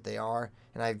believe that they are,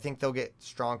 and I think they'll get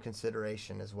strong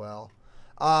consideration as well.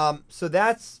 So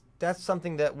that's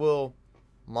something that we'll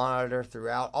monitor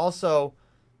throughout. Also,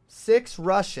 6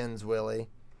 Russian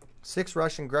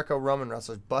Greco-Roman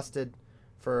wrestlers busted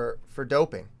for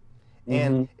doping,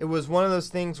 and it was one of those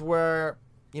things where.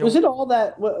 Was it all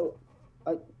that? Well,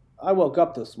 I woke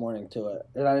up this morning to it,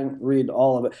 and I didn't read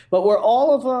all of it. But were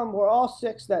all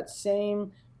 6 that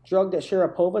same drug that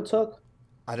Sharapova took?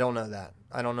 I don't know that.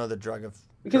 I don't know the drug of.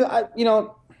 Because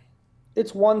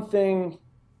it's one thing.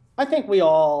 I think we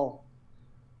all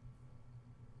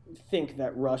think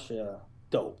that Russia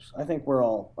dopes. I think we're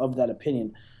all of that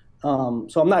opinion.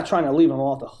 So I'm not trying to leave them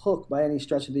off the hook by any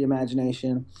stretch of the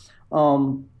imagination.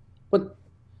 But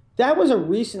that was a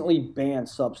recently banned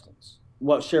substance,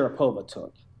 what Sharapova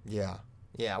took. Yeah.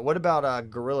 What about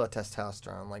gorilla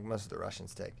testosterone, like most of the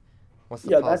Russians take? What's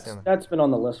the policy on that? That's been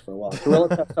on the list for a while. Gorilla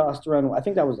testosterone. I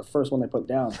think that was the first one they put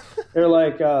down. They're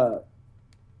like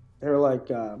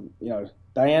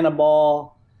Diana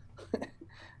Ball,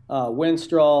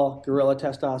 Winstrol, gorilla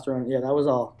testosterone. Yeah, that was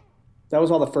all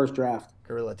the first draft.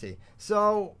 Gorilla T.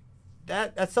 So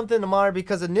that's something to monitor,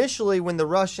 because initially when the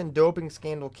Russian doping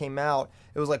scandal came out,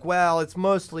 it was like, well, it's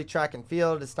mostly track and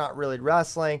field. It's not really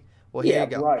wrestling. Well, here you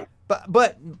go. Right.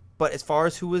 But as far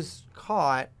as who was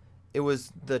caught, it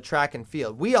was the track and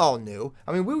field. We all knew.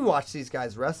 I mean, we watched these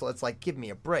guys wrestle. It's like, give me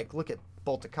a break. Look at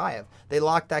Boltakayev. They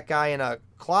locked that guy in a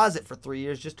closet for 3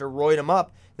 years just to roid him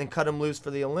up, then cut him loose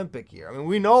for the Olympic year. I mean,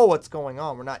 we know what's going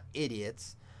on. We're not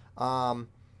idiots. And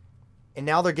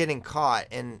now they're getting caught,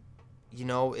 and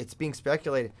it's being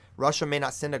speculated Russia may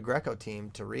not send a Greco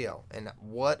team to Rio, and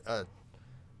what a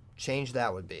change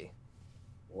that would be.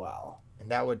 Wow. And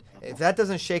that would, if that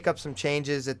doesn't shake up some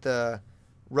changes at the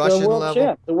Russian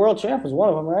level. The world champ is one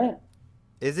of them, right?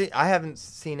 Is it? I haven't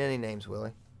seen any names,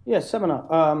 Willie. Yeah,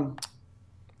 Semenov.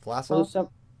 Vlasov?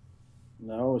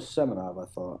 No, it was Semenov, I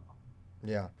thought.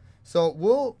 Yeah. So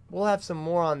we'll have some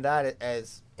more on that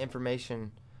as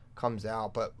information comes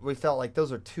out, but we felt like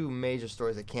those are 2 major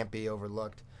stories that can't be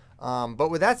overlooked. But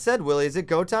with that said, Willie, is it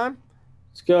go time?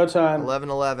 It's go time.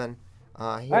 11:11.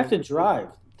 I have to drive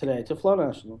today to Flow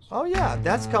Nationals. Oh yeah,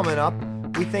 that's coming up.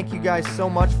 We thank you guys so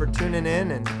much for tuning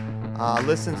in and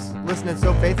listening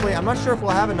so faithfully. I'm not sure if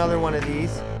we'll have another one of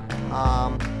these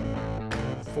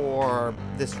for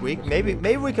this week.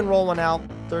 Maybe we can roll one out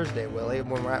Thursday, Willie,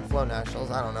 when we're at Flow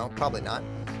Nationals. I don't know. Probably not.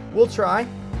 We'll try.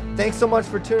 Thanks so much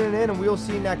for tuning in, and we will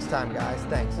see you next time, guys.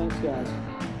 Thanks. Thanks, guys.